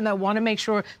suppression, that want to make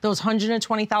sure those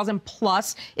 120,000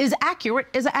 plus is an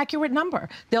accurate number.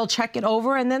 They'll check it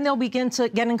over, and then they'll begin to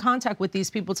get in contact with these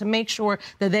people to make sure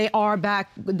that they are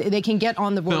back, they can get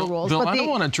on the voter rolls. Bill, I don't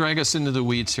want to drag us into the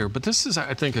weeds here, but this is,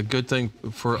 I think, a good thing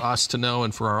for us to know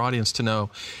and for our audience to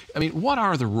know. I mean, what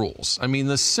are the rules? I mean,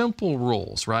 the simple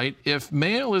rules, right? If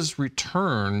mail is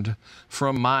returned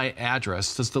from my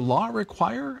address, does the law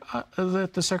require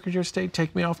that the Secretary of State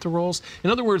take me off the rolls? In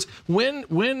other words, when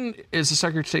is the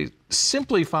Secretary of State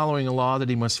simply following a law that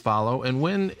he must follow, and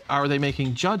when are they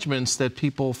making judgments that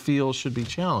people feel should be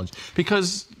challenged?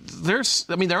 Because there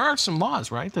are some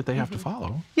laws, right, that they have to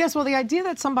follow. Yes, well, the idea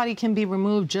that somebody can be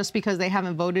removed just because they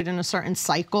haven't voted in a certain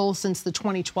cycle since the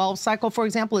 2012 cycle, for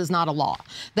example, is not a law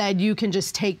that you can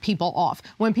just take people off.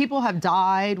 When people have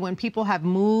died, when people have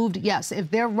moved, yes, if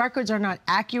their records are not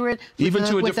accurate. Even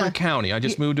to a different county. I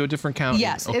just moved to a different county.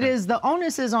 Yes, okay. It is. The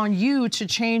onus is on you to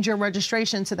change your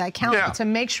registration to that county, to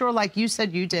make sure, like you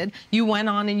said you did, you went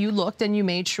on and you looked and you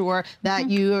made sure that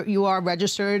you are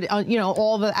registered,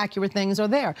 all the accurate things are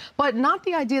there. But not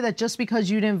the idea that just because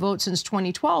you didn't vote since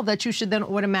 2012 that you should then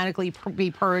automatically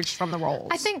be purged from the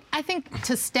rolls. I think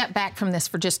to step back from this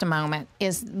for just a moment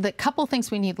is the couple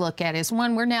things we need to look at is,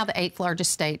 one, we're now the 8th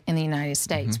largest state in the United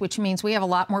States, which means we have a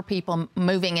lot more people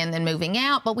moving in than moving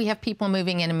out, but we have people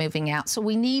moving in and moving out. So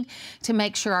we need to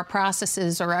make sure our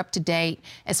processes are up to date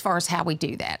as far as how we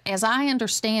do that. As I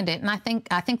understand it, and I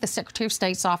think the Secretary of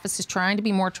State's office is trying to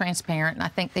be more transparent, and I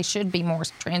think they should be more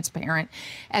transparent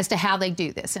as to how they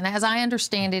do this. And as I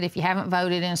understand it, if you haven't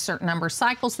voted in a certain number of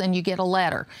cycles, then you get a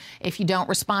letter. If you don't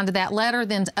respond to that letter,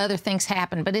 then other things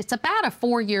happen. But it's about a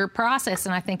 4-year process,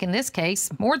 and I think in this case,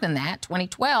 more than that.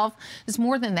 2012 is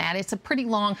more than that. It's a pretty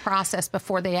long process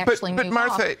before they actually move But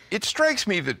Martha, off. it strikes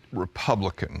me that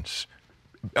Republicans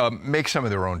make some of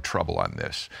their own trouble on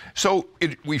this. So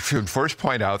we should first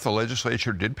point out the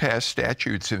legislature did pass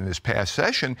statutes in this past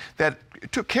session that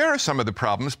took care of some of the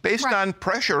problems based on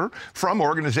pressure from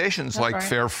organizations like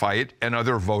Fair Fight and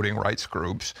other voting rights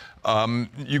groups.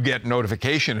 You get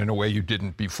notification in a way you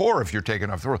didn't before if you're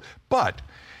taken off the roll. But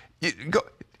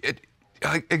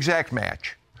exact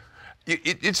match.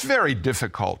 It's very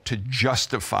difficult to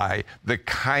justify the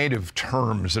kind of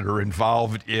terms that are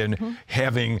involved in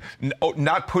having,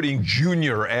 not putting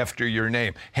junior after your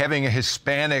name, having a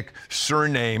Hispanic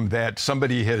surname that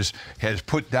somebody has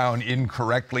put down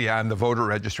incorrectly on the voter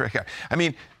registration. I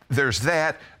mean, there's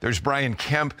that. There's Brian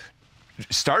Kemp.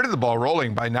 Started the ball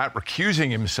rolling by not recusing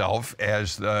himself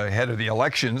as the head of the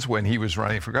elections when he was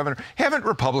running for governor. Haven't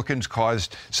Republicans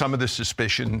caused some of the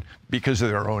suspicion because of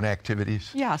their own activities?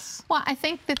 Yes. Well, I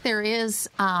think that there is,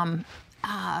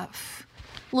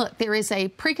 look, there is a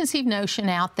preconceived notion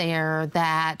out there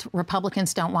that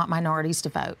Republicans don't want minorities to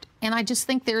vote. And I just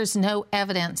think there is no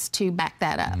evidence to back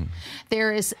that up.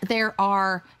 There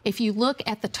are, if you look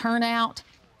at the turnout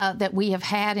that we have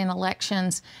had in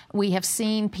elections, we have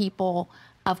seen people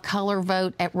of color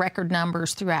vote at record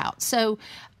numbers throughout. So,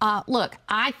 look,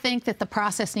 I think that the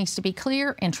process needs to be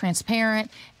clear and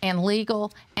transparent and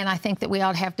legal, and I think that we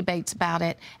ought to have debates about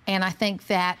it. And I think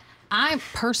that I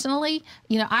personally,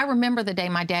 I remember the day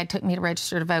my dad took me to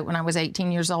register to vote when I was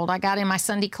 18 years old. I got in my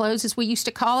Sunday clothes, as we used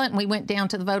to call it, and we went down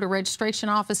to the voter registration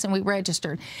office and we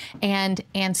registered. And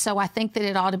so I think that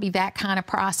it ought to be that kind of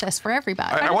process for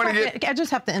everybody. I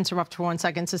just have to interrupt for 1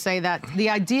 second to say that the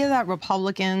idea that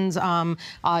Republicans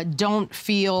don't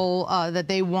feel that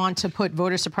they want to put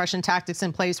voter suppression tactics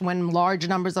in place when large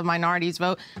numbers of minorities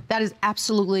vote, that is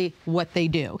absolutely what they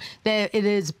do. It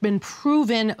has been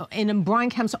proven in Brian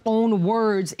Kemp's own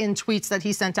words in tweets that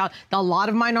he sent out that a lot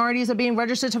of minorities are being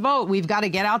registered to vote. We've got to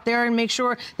get out there and make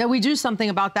sure that we do something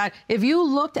about that. If you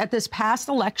looked at this past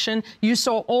election, you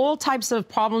saw all types of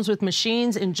problems with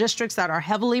machines in districts that are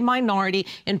heavily minority,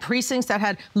 in precincts that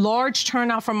had large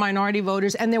turnout from minority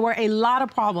voters, and there were a lot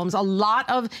of problems, a lot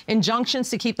of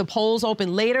injunctions to keep the polls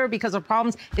open later because of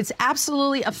problems. It's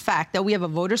absolutely a fact that we have a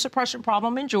voter suppression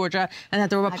problem in Georgia and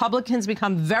that the Republicans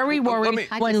become very worried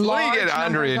when large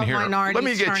numbers of minorities Let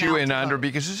me get you in, Andra, vote.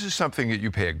 because this is something that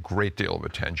you pay a great deal of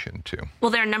attention to.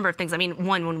 Well, there are a number of things. I mean,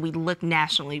 one, when we look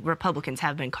nationally, Republicans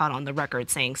have been caught on the record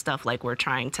saying stuff like we're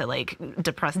trying to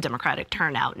depress Democratic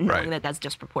turnout, knowing that that's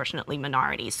disproportionately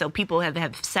minorities. So people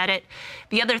have said it.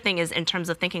 The other thing is in terms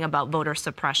of thinking about voter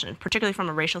suppression, particularly from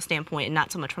a racial standpoint and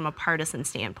not so much from a partisan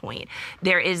standpoint,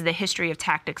 there is the history of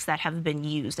tactics that have been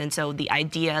used. And so the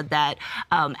idea that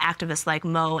activists like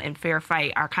Mo and Fair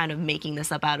Fight are kind of making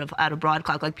this up out of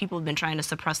broadcloth, like people have been trying to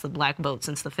suppress the black vote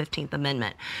since the 15th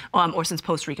Amendment, or since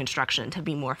post-Reconstruction, to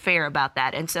be more fair about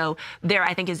that. And so there,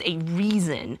 I think, is a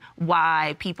reason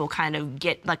why people kind of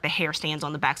get the hair stands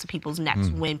on the backs of people's necks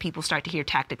when people start to hear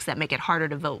tactics that make it harder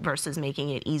to vote versus making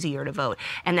it easier to vote,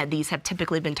 and that these have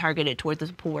typically been targeted towards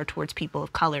the poor, towards people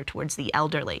of color, towards the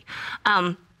elderly.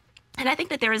 And I think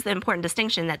that there is the important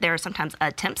distinction that there are sometimes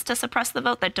attempts to suppress the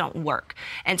vote that don't work.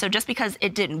 And so just because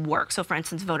it didn't work, so for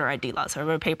instance, voter ID laws. So I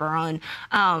wrote a paper on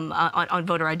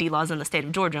voter ID laws in the state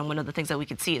of Georgia, and one of the things that we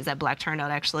could see is that black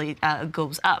turnout actually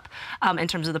goes up in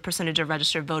terms of the percentage of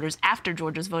registered voters after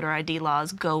Georgia's voter ID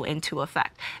laws go into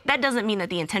effect. That doesn't mean that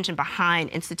the intention behind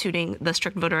instituting the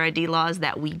strict voter ID laws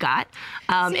that we got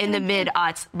in the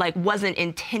mid-aughts wasn't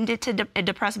intended to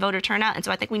depress voter turnout. And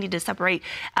so I think we need to separate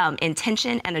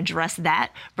intention and address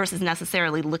that versus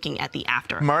necessarily looking at the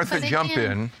after. Martha, jump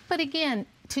in. But again,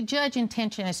 to judge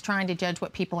intention is trying to judge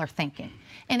what people are thinking.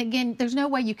 And again, there's no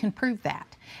way you can prove that.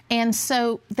 And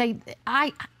so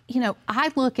I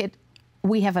look at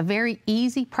we have a very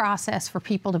easy process for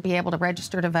people to be able to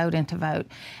register to vote and to vote,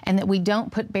 and that we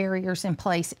don't put barriers in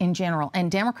place in general.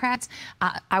 And Democrats,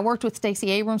 I worked with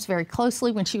Stacey Abrams very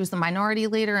closely when she was the minority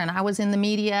leader and I was in the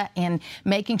media, and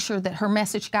making sure that her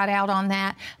message got out on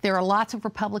that. There are lots of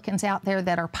Republicans out there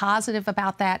that are positive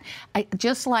about that.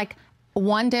 Just like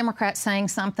one Democrat saying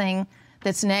something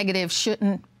that's negative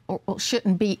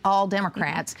shouldn't be all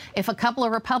Democrats. If a couple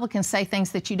of Republicans say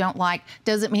things that you don't like,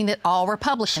 doesn't mean that all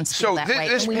Republicans feel that way.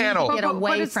 This and we panel need to get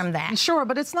away from that. Sure,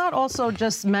 but it's not also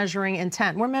just measuring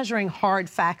intent. We're measuring hard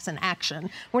facts and action.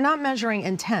 We're not measuring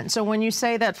intent. So when you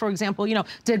say that, for example,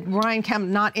 did Brian Kemp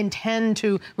not intend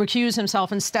to recuse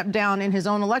himself and step down in his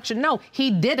own election? No,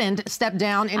 he didn't step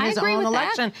down in his own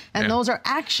election. And those are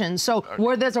actions. So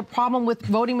where there's a problem with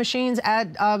voting machines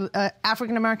at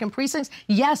African-American precincts,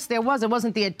 yes, there was. It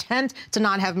wasn't the intent to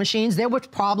not have machines. There were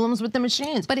problems with the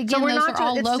machines. But again, those are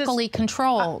all locally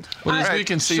controlled. Well, as we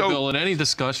can see, Bill, in any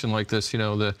discussion like this,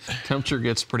 the temperature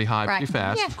gets pretty high pretty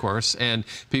fast, of course, and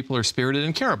people are spirited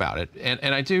and care about it.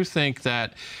 And I do think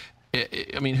that,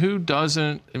 who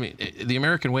doesn't? The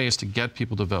American way is to get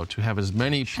people to vote, to have as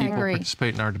many people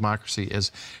participate in our democracy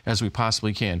as we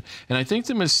possibly can. And I think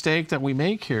the mistake that we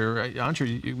make here,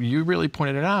 Andrea, you really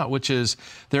pointed it out, which is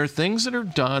there are things that are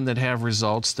done that have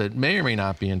results that may or may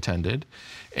not be intended,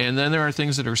 and then there are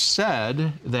things that are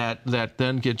said that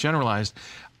then get generalized.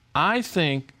 I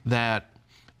think that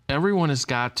everyone has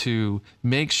got to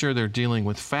make sure they're dealing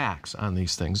with facts on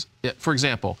these things. For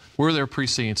example, were there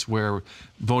precincts where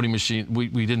voting machine, we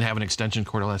didn't have an extension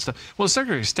cord, all that stuff? Well, the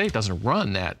Secretary of State doesn't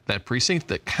run that precinct.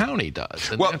 The county does.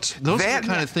 And those are the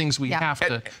kind of things we have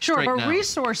to straighten out.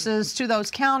 Resources to those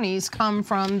counties come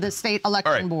from the state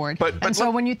election board. And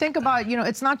so when you think about,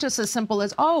 it's not just as simple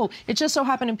as, it just so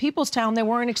happened in Peoplestown there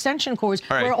weren't extension cords,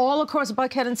 where all across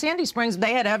Buckhead and Sandy Springs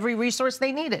they had every resource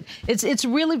they needed. It's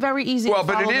really very easy to follow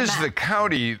but it is the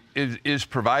county is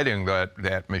providing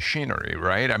that machinery,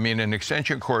 right? An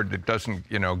extension cord that doesn't,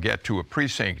 get to a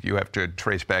precinct, you have to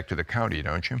trace back to the county,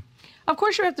 don't you? Of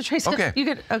course you have to trace it.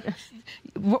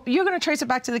 You're going to trace it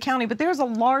back to the county, but there's a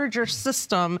larger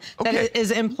system that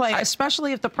is in play,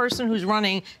 especially if the person who's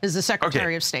running is the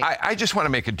Secretary of State. I just want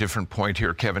to make a different point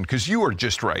here, Kevin, because you are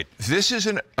just right. This is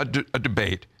a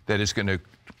debate that is going to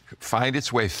find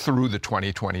its way through the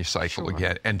 2020 cycle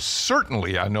again, and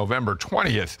certainly on November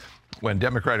 20th, when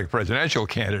Democratic presidential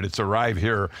candidates arrive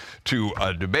here to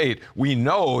debate, we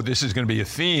know this is going to be a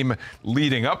theme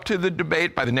leading up to the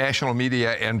debate by the national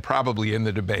media and probably in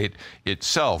the debate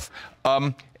itself.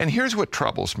 And here's what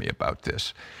troubles me about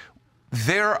this.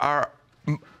 There are,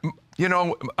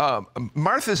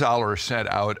 Martha Zoller sent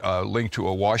out a link to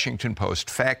a Washington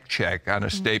Post fact check on a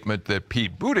statement that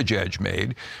Pete Buttigieg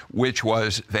made, which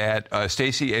was that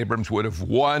Stacey Abrams would have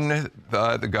won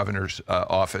the governor's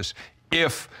office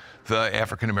if the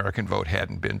African-American vote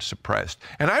hadn't been suppressed.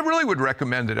 And I really would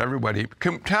recommend that everybody,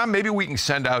 Tom, maybe we can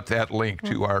send out that link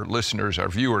to our listeners, our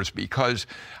viewers, because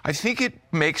I think it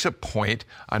makes a point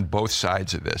on both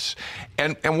sides of this.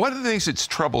 And one of the things that's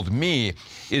troubled me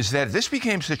is that this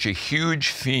became such a huge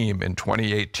theme in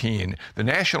 2018. The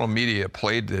national media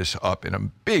played this up in a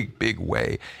big, big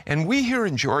way. And we here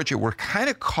in Georgia were kind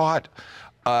of caught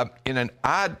in an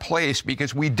odd place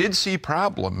because we did see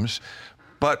problems,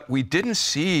 but we didn't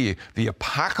see the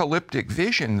apocalyptic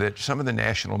vision that some of the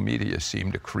national media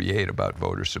seemed to create about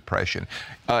voter suppression.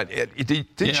 Did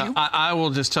you? I will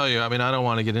just tell you, I don't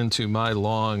want to get into my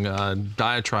long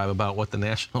diatribe about what the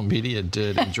national media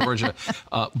did in Georgia.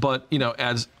 But,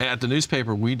 as at the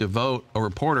newspaper, we devote a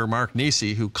reporter, Mark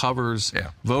Nisi, who covers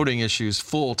voting issues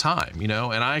full time,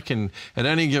 and I can, at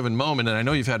any given moment, and I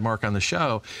know you've had Mark on the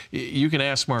show, you can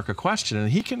ask Mark a question and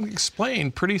he can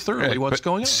explain pretty thoroughly what's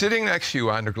going on. Sitting next to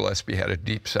you, Andrea Gillespie had a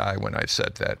deep sigh when I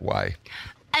said that. Why?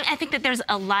 I think that there's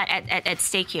a lot at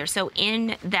stake here. So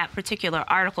in that particular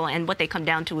article, and what they come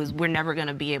down to is we're never going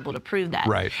to be able to prove that.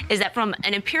 Right. Is that from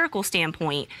an empirical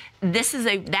standpoint,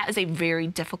 that is a very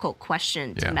difficult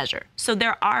question to measure. So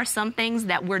there are some things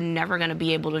that we're never going to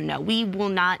be able to know. We will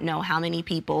not know how many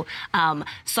people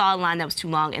saw a line that was too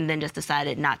long and then just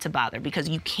decided not to bother, because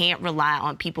you can't rely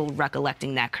on people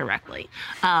recollecting that correctly.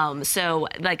 So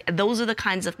those are the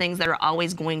kinds of things that are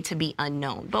always going to be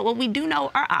unknown. But what we do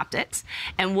know are optics.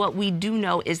 And what we do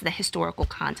know is the historical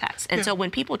context. And so when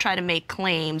people try to make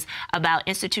claims about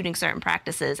instituting certain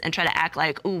practices and try to act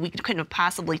like, we couldn't have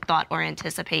possibly thought or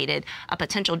anticipated highlighted a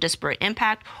potential disparate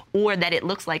impact, or that it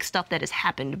looks like stuff that has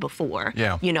happened before,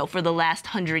 for the last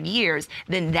 100 years,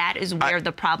 then that is where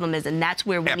the problem is, and that's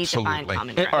where we need to find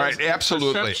common ground. All right,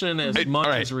 absolutely. Perception as much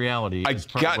as reality.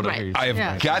 I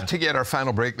have got to get our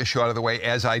final break the show out of the way.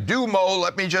 As I do, Mo,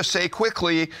 let me just say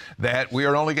quickly that we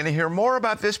are only going to hear more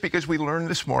about this because we learned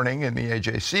this morning in the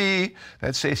AJC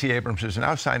that Stacey Abrams has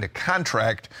now signed a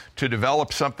contract to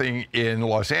develop something in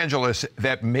Los Angeles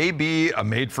that may be a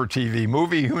made-for-TV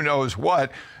movie, who knows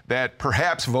what, that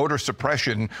perhaps voter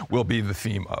suppression will be the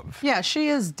theme of. Yeah, she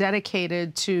is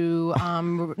dedicated to,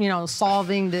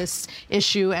 solving this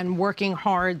issue and working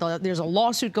hard. There's a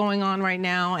lawsuit going on right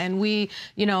now, and we,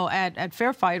 at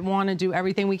Fair Fight want to do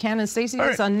everything we can. And Stacey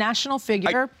is a national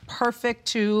figure, perfect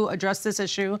to address this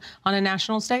issue on a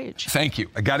national stage. Thank you.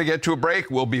 I got to get to a break.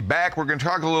 We'll be back. We're going to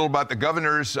talk a little about the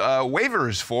governor's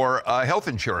waivers for health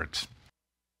insurance.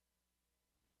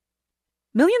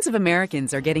 Millions of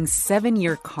Americans are getting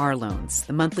 7-year car loans.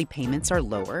 The monthly payments are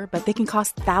lower, but they can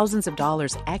cost thousands of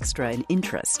dollars extra in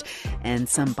interest. And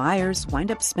some buyers wind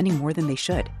up spending more than they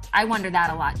should. I wonder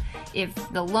that a lot. If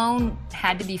the loan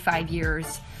had to be 5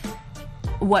 years,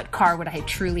 what car would I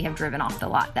truly have driven off the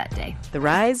lot that day? The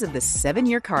rise of the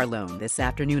 7-year car loan this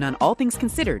afternoon on All Things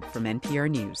Considered from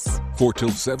NPR News. 4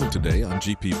 till 7 today on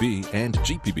GPB and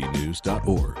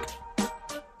gpbnews.org.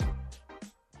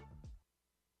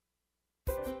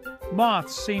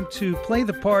 Moths seem to play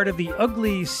the part of the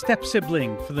ugly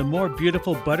step-sibling for the more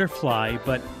beautiful butterfly,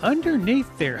 but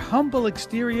underneath their humble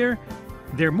exterior,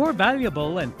 they're more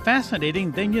valuable and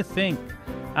fascinating than you think.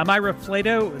 I'm Ira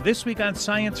Flato. This week on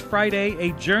Science Friday,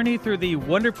 a journey through the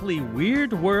wonderfully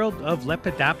weird world of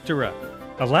Lepidoptera.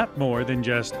 A lot more than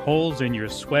just holes in your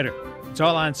sweater. It's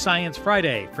all on Science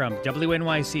Friday from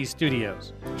WNYC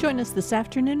Studios. Join us this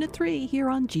afternoon at 3 here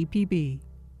on GPB.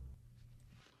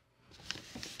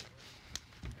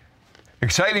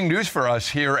 Exciting news for us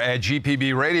here at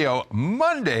GPB Radio.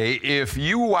 Monday, if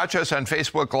you watch us on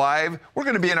Facebook Live, we're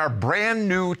going to be in our brand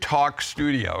new talk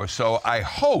studio. So I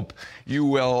hope you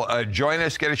will join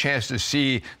us, get a chance to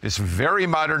see this very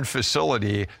modern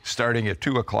facility starting at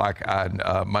 2 o'clock on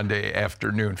Monday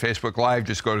afternoon. Facebook Live,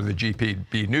 just go to the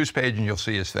GPB news page and you'll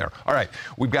see us there. All right,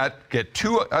 we've got to get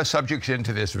 2 subjects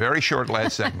into this very short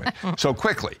last segment. So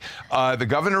quickly, the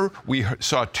governor, we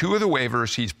saw 2 of the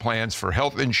waivers he plans for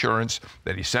health insurance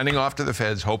that he's sending off to the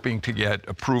feds, hoping to get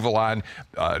approval on.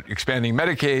 Expanding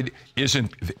Medicaid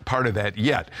isn't part of that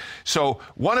yet. So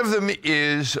one of them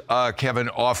is, Kevin,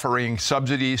 offering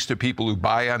subsidies to people who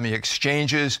buy on the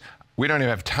exchanges. We don't even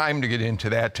have time to get into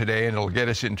that today, and it'll get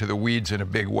us into the weeds in a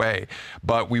big way.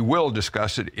 But we will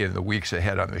discuss it in the weeks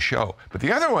ahead on the show. But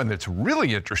the other one that's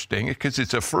really interesting, because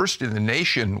it's a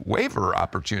first-in-the-nation waiver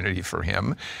opportunity for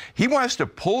him, he wants to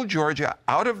pull Georgia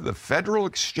out of the federal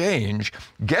exchange,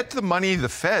 get the money the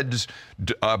feds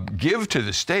give to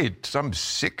the state, some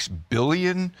 $6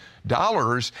 billion,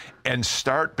 and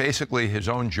start basically his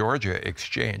own Georgia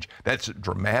exchange. That's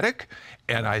dramatic,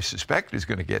 and I suspect is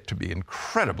going to get to be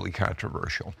incredibly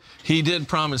controversial. He did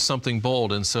promise something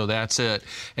bold, and so that's it.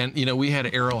 And, we had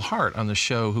Errol Hart on the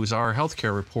show, who's our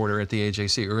healthcare reporter at the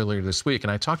AJC earlier this week, and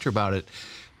I talked to her about it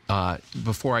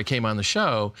before I came on the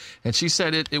show, and she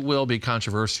said it will be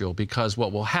controversial because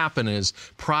what will happen is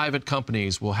private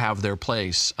companies will have their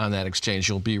place on that exchange.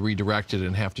 You'll be redirected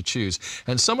and have to choose.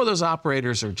 And some of those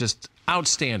operators are just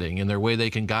outstanding in their way they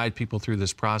can guide people through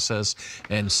this process,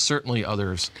 and certainly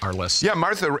others are less. Yeah,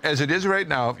 Martha, as it is right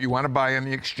now, if you want to buy on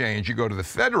the exchange, you go to the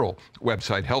federal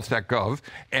website, health.gov,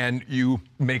 and you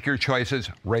make your choices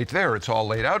right there. It's all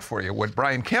laid out for you. What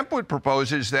Brian Kemp would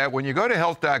propose is that when you go to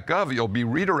health.gov, you'll be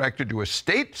redirected to a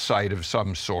state site of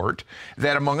some sort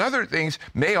that, among other things,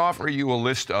 may offer you a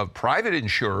list of private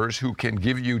insurers who can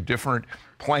give you different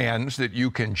plans that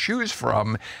you can choose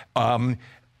from.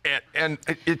 And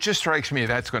it just strikes me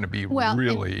that's going to be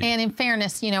really... And in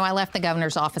fairness, I left the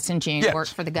governor's office in June,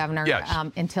 worked for the governor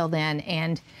until then,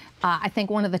 and I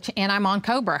think one of the... and I'm on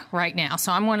COBRA right now,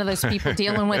 so I'm one of those people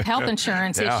dealing with health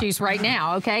insurance issues right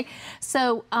now, okay?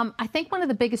 So I think one of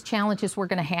the biggest challenges we're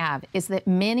going to have is that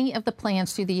many of the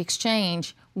plans through the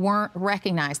exchange weren't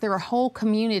recognized. There are whole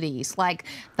communities, like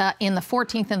in the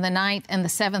 14th and the 9th and the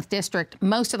 7th District,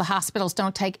 most of the hospitals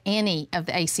don't take any of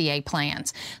the ACA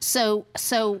plans. So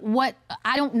what,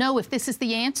 I don't know if this is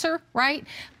the answer, right?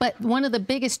 But one of the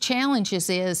biggest challenges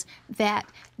is that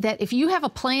if you have a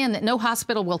plan that no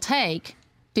hospital will take,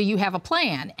 do you have a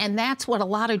plan? And that's what a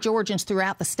lot of Georgians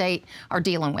throughout the state are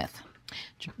dealing with.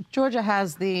 Georgia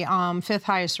has the fifth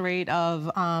highest rate of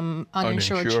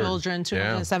uninsured children,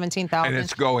 217,000. And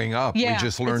it's going up. Yeah, we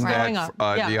just learned that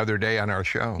the other day on our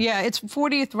show. Yeah, it's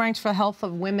 40th ranked for health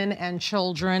of women and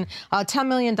children. $10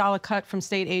 million cut from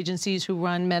state agencies who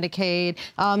run Medicaid.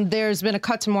 There's been a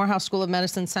cut to Morehouse School of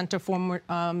Medicine Center for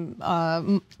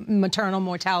maternal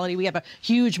mortality. We have a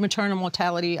huge maternal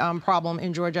mortality problem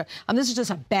in Georgia. This is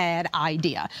just a bad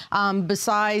idea.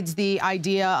 Besides the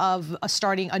idea of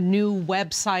starting a new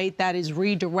website that is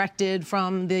redirected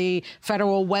from the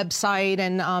federal website,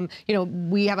 and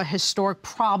we have a historic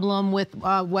problem with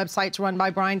websites run by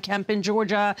Brian Kemp in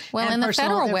Georgia. Well, and the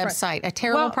federal website, a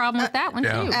terrible problem with that one too.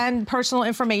 And personal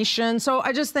information. So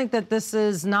I just think that this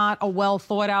is not a well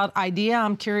thought out idea.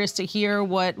 I'm curious to hear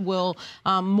what will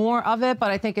more of it,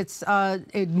 but I think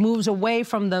it moves away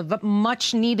from the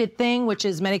much needed thing, which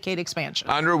is Medicaid expansion.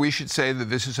 Andra, we should say that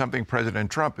this is something President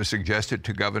Trump has suggested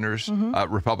to governors,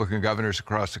 Republican governors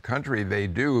across the country. They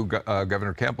do.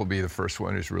 Governor Kemp will be the first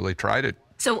one who's really tried it.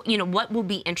 So, what will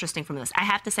be interesting from this? I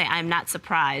have to say I'm not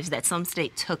surprised that some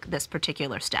state took this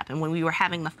particular step. And when we were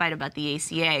having the fight about the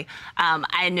ACA,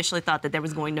 I initially thought that there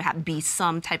was going to be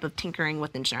some type of tinkering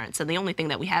with insurance. So the only thing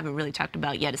that we haven't really talked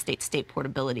about yet is state-to-state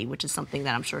portability, which is something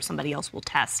that I'm sure somebody else will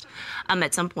test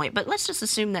at some point. But let's just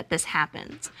assume that this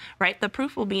happens, right? The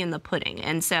proof will be in the pudding.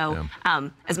 And so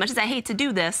as much as I hate to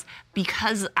do this,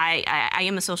 because I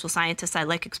am a social scientist, I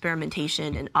like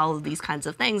experimentation and all of these kinds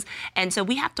of things. And so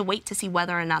we have to wait to see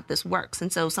whether or not this works. And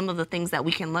so some of the things that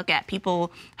we can look at,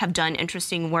 people have done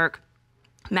interesting work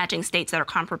matching states that are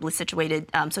comparably situated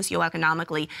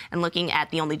socioeconomically and looking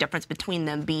at the only difference between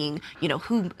them being,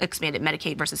 who expanded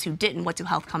Medicaid versus who didn't. What do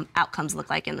health outcomes look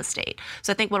like in the state?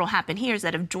 So I think what will happen here is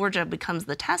that if Georgia becomes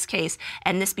the test case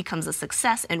and this becomes a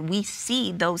success and we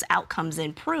see those outcomes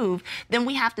improve, then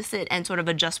we have to sit and sort of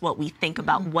adjust what we think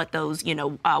about what those,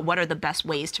 what are the best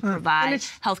ways to provide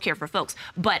health care for folks.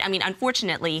 But,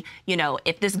 unfortunately,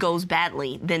 if this goes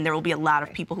badly, then there will be a lot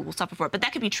of people who will suffer for it. But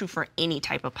that could be true for any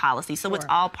type of policy. So it's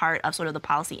all part of sort of the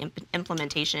policy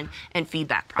implementation and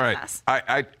feedback process. All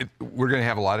right. We're going to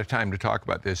have a lot of time to talk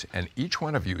about this, and each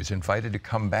one of you is invited to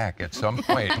come back at some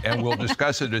point, and we'll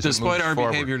discuss it as Despite it moves our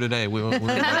forward. behavior today, we're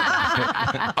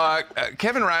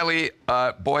Kevin Riley,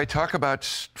 boy, talk about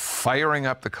firing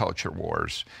up the culture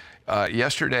wars.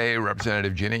 Yesterday,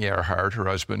 Representative Ginny Earhart, her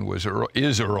husband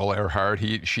is Earl Earhart.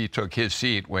 She took his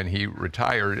seat when he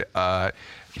retired.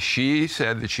 She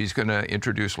said that she's going to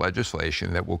introduce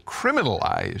legislation that will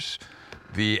criminalize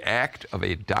the act of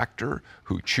a doctor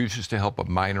who chooses to help a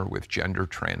minor with gender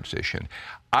transition.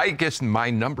 I guess my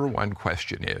number one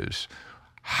question is,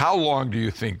 how long do you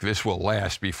think this will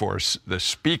last before the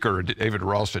Speaker, David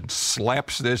Ralston,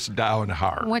 slaps this down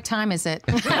hard? What time is it?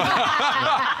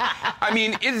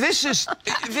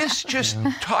 This just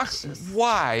talks.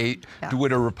 Why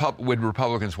would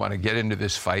Republicans want to get into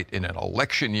this fight in an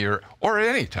election year or at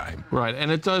any time? Right,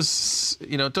 and it does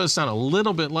sound a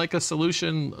little bit like a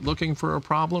solution looking for a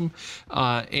problem,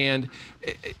 and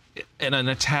an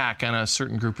attack on a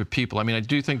certain group of people. I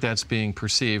do think that's being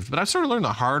perceived, but I've sort of learned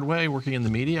the hard way working in the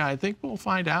media. I think we'll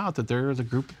find out that there is a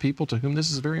group of people to whom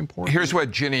this is very important. Here's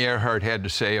what Ginny Earhart had to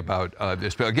say about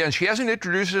this bill. Again, she hasn't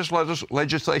introduced this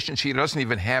legislation. She doesn't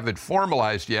even have it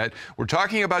formalized yet. We're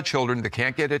talking about children that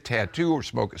can't get a tattoo or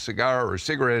smoke a cigar or a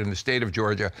cigarette in the state of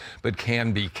Georgia, but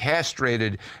can be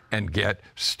castrated and get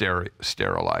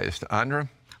sterilized. Andra?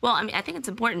 Well, I think it's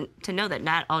important to know that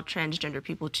not all transgender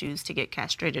people choose to get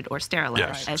castrated or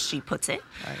sterilized, as she puts it.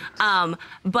 Right.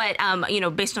 But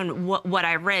based on what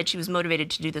I read, she was motivated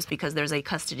to do this because there's a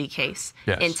custody case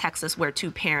in Texas where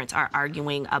two parents are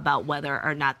arguing about whether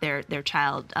or not their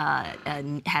child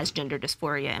has gender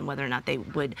dysphoria and whether or not they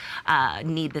would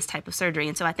need this type of surgery.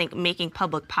 And so I think making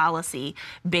public policy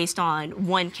based on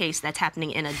one case that's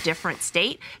happening in a different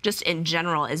state, just in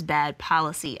general, is bad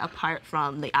policy, apart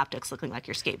from the optics looking like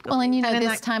you're scapegoating. Well, and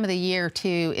this time of the year,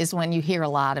 too, is when you hear a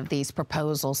lot of these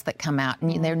proposals that come out,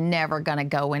 and they're never going to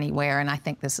go anywhere, and I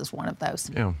think this is one of those.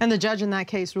 Yeah. And the judge in that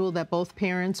case ruled that both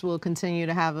parents will continue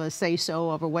to have a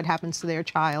say-so over what happens to their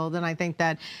child, and I think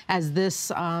that as this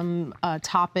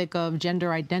topic of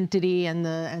gender identity and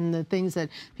the things that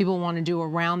people want to do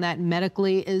around that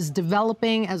medically is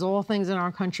developing, as all things in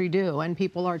our country do, and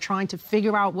people are trying to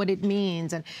figure out what it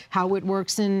means and how it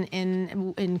works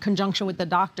in conjunction with the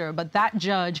doctor. But that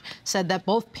judge judge said that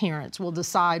both parents will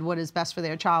decide what is best for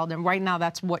their child. And right now,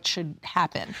 that's what should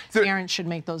happen. Parents should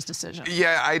make those decisions.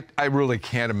 Yeah, I really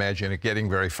can't imagine it getting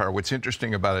very far. What's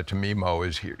interesting about it to me, Mo,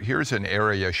 is here's an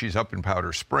area, she's up in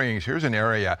Powder Springs, here's an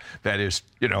area that is,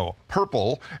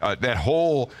 purple, that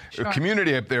whole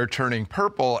community up there turning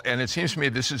purple, and it seems to me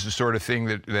this is the sort of thing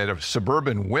that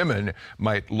suburban women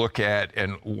might look at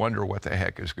and wonder what the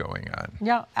heck is going on.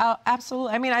 Yeah,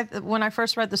 absolutely. I mean, when I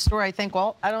first read the story, I think,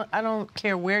 well, I don't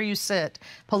care where you sit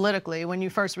politically. When you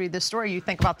first read this story, you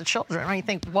think about the children, right? You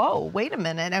think, whoa, wait a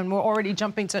minute, and we're already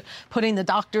jumping to putting the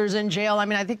doctors in jail. I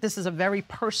mean, I think this is a very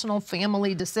personal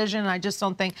family decision. I just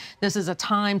don't think this is a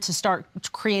time to start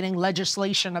creating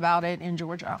legislation about it in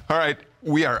Georgia. All right.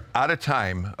 We are out of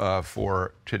time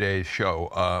for today's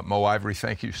show. Mo Ivory,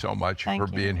 thank you so much for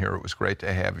being here. It was great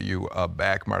to have you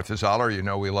back. Martha Zoller,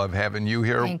 we love having you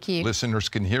here. Thank you. Listeners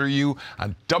can hear you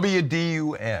on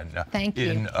WDUN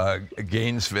in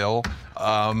Gainesville.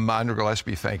 Andra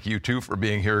Gillespie, thank you, too, for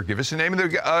being here. Give us the name of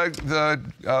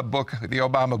the book, the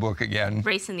Obama book again.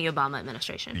 Race in the Obama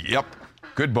Administration. Yep.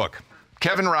 Good book.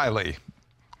 Kevin Riley.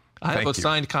 I have a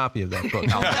signed copy of that book.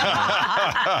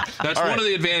 That's one of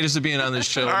the advantages of being on this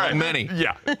show. Many.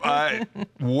 Yeah.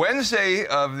 Wednesday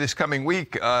of this coming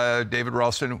week, David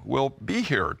Ralston will be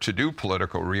here to do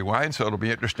Political Rewind, so it'll be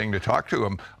interesting to talk to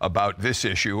him about this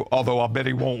issue, although I'll bet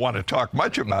he won't want to talk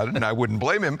much about it, and I wouldn't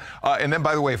blame him. And then,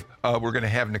 by the way, we're going to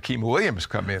have Nikema Williams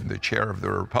come in, the chair of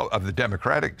the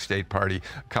Democratic State Party,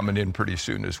 coming in pretty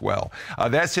soon as well.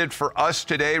 That's it for us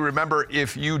today. Remember,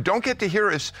 if you don't get to hear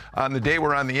us on the day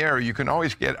we're on the air, you can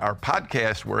always get our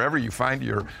podcast wherever you find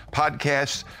your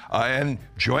podcasts, and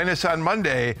join us on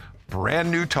Monday, brand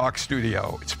new talk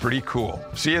studio. It's pretty cool.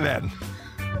 See you then.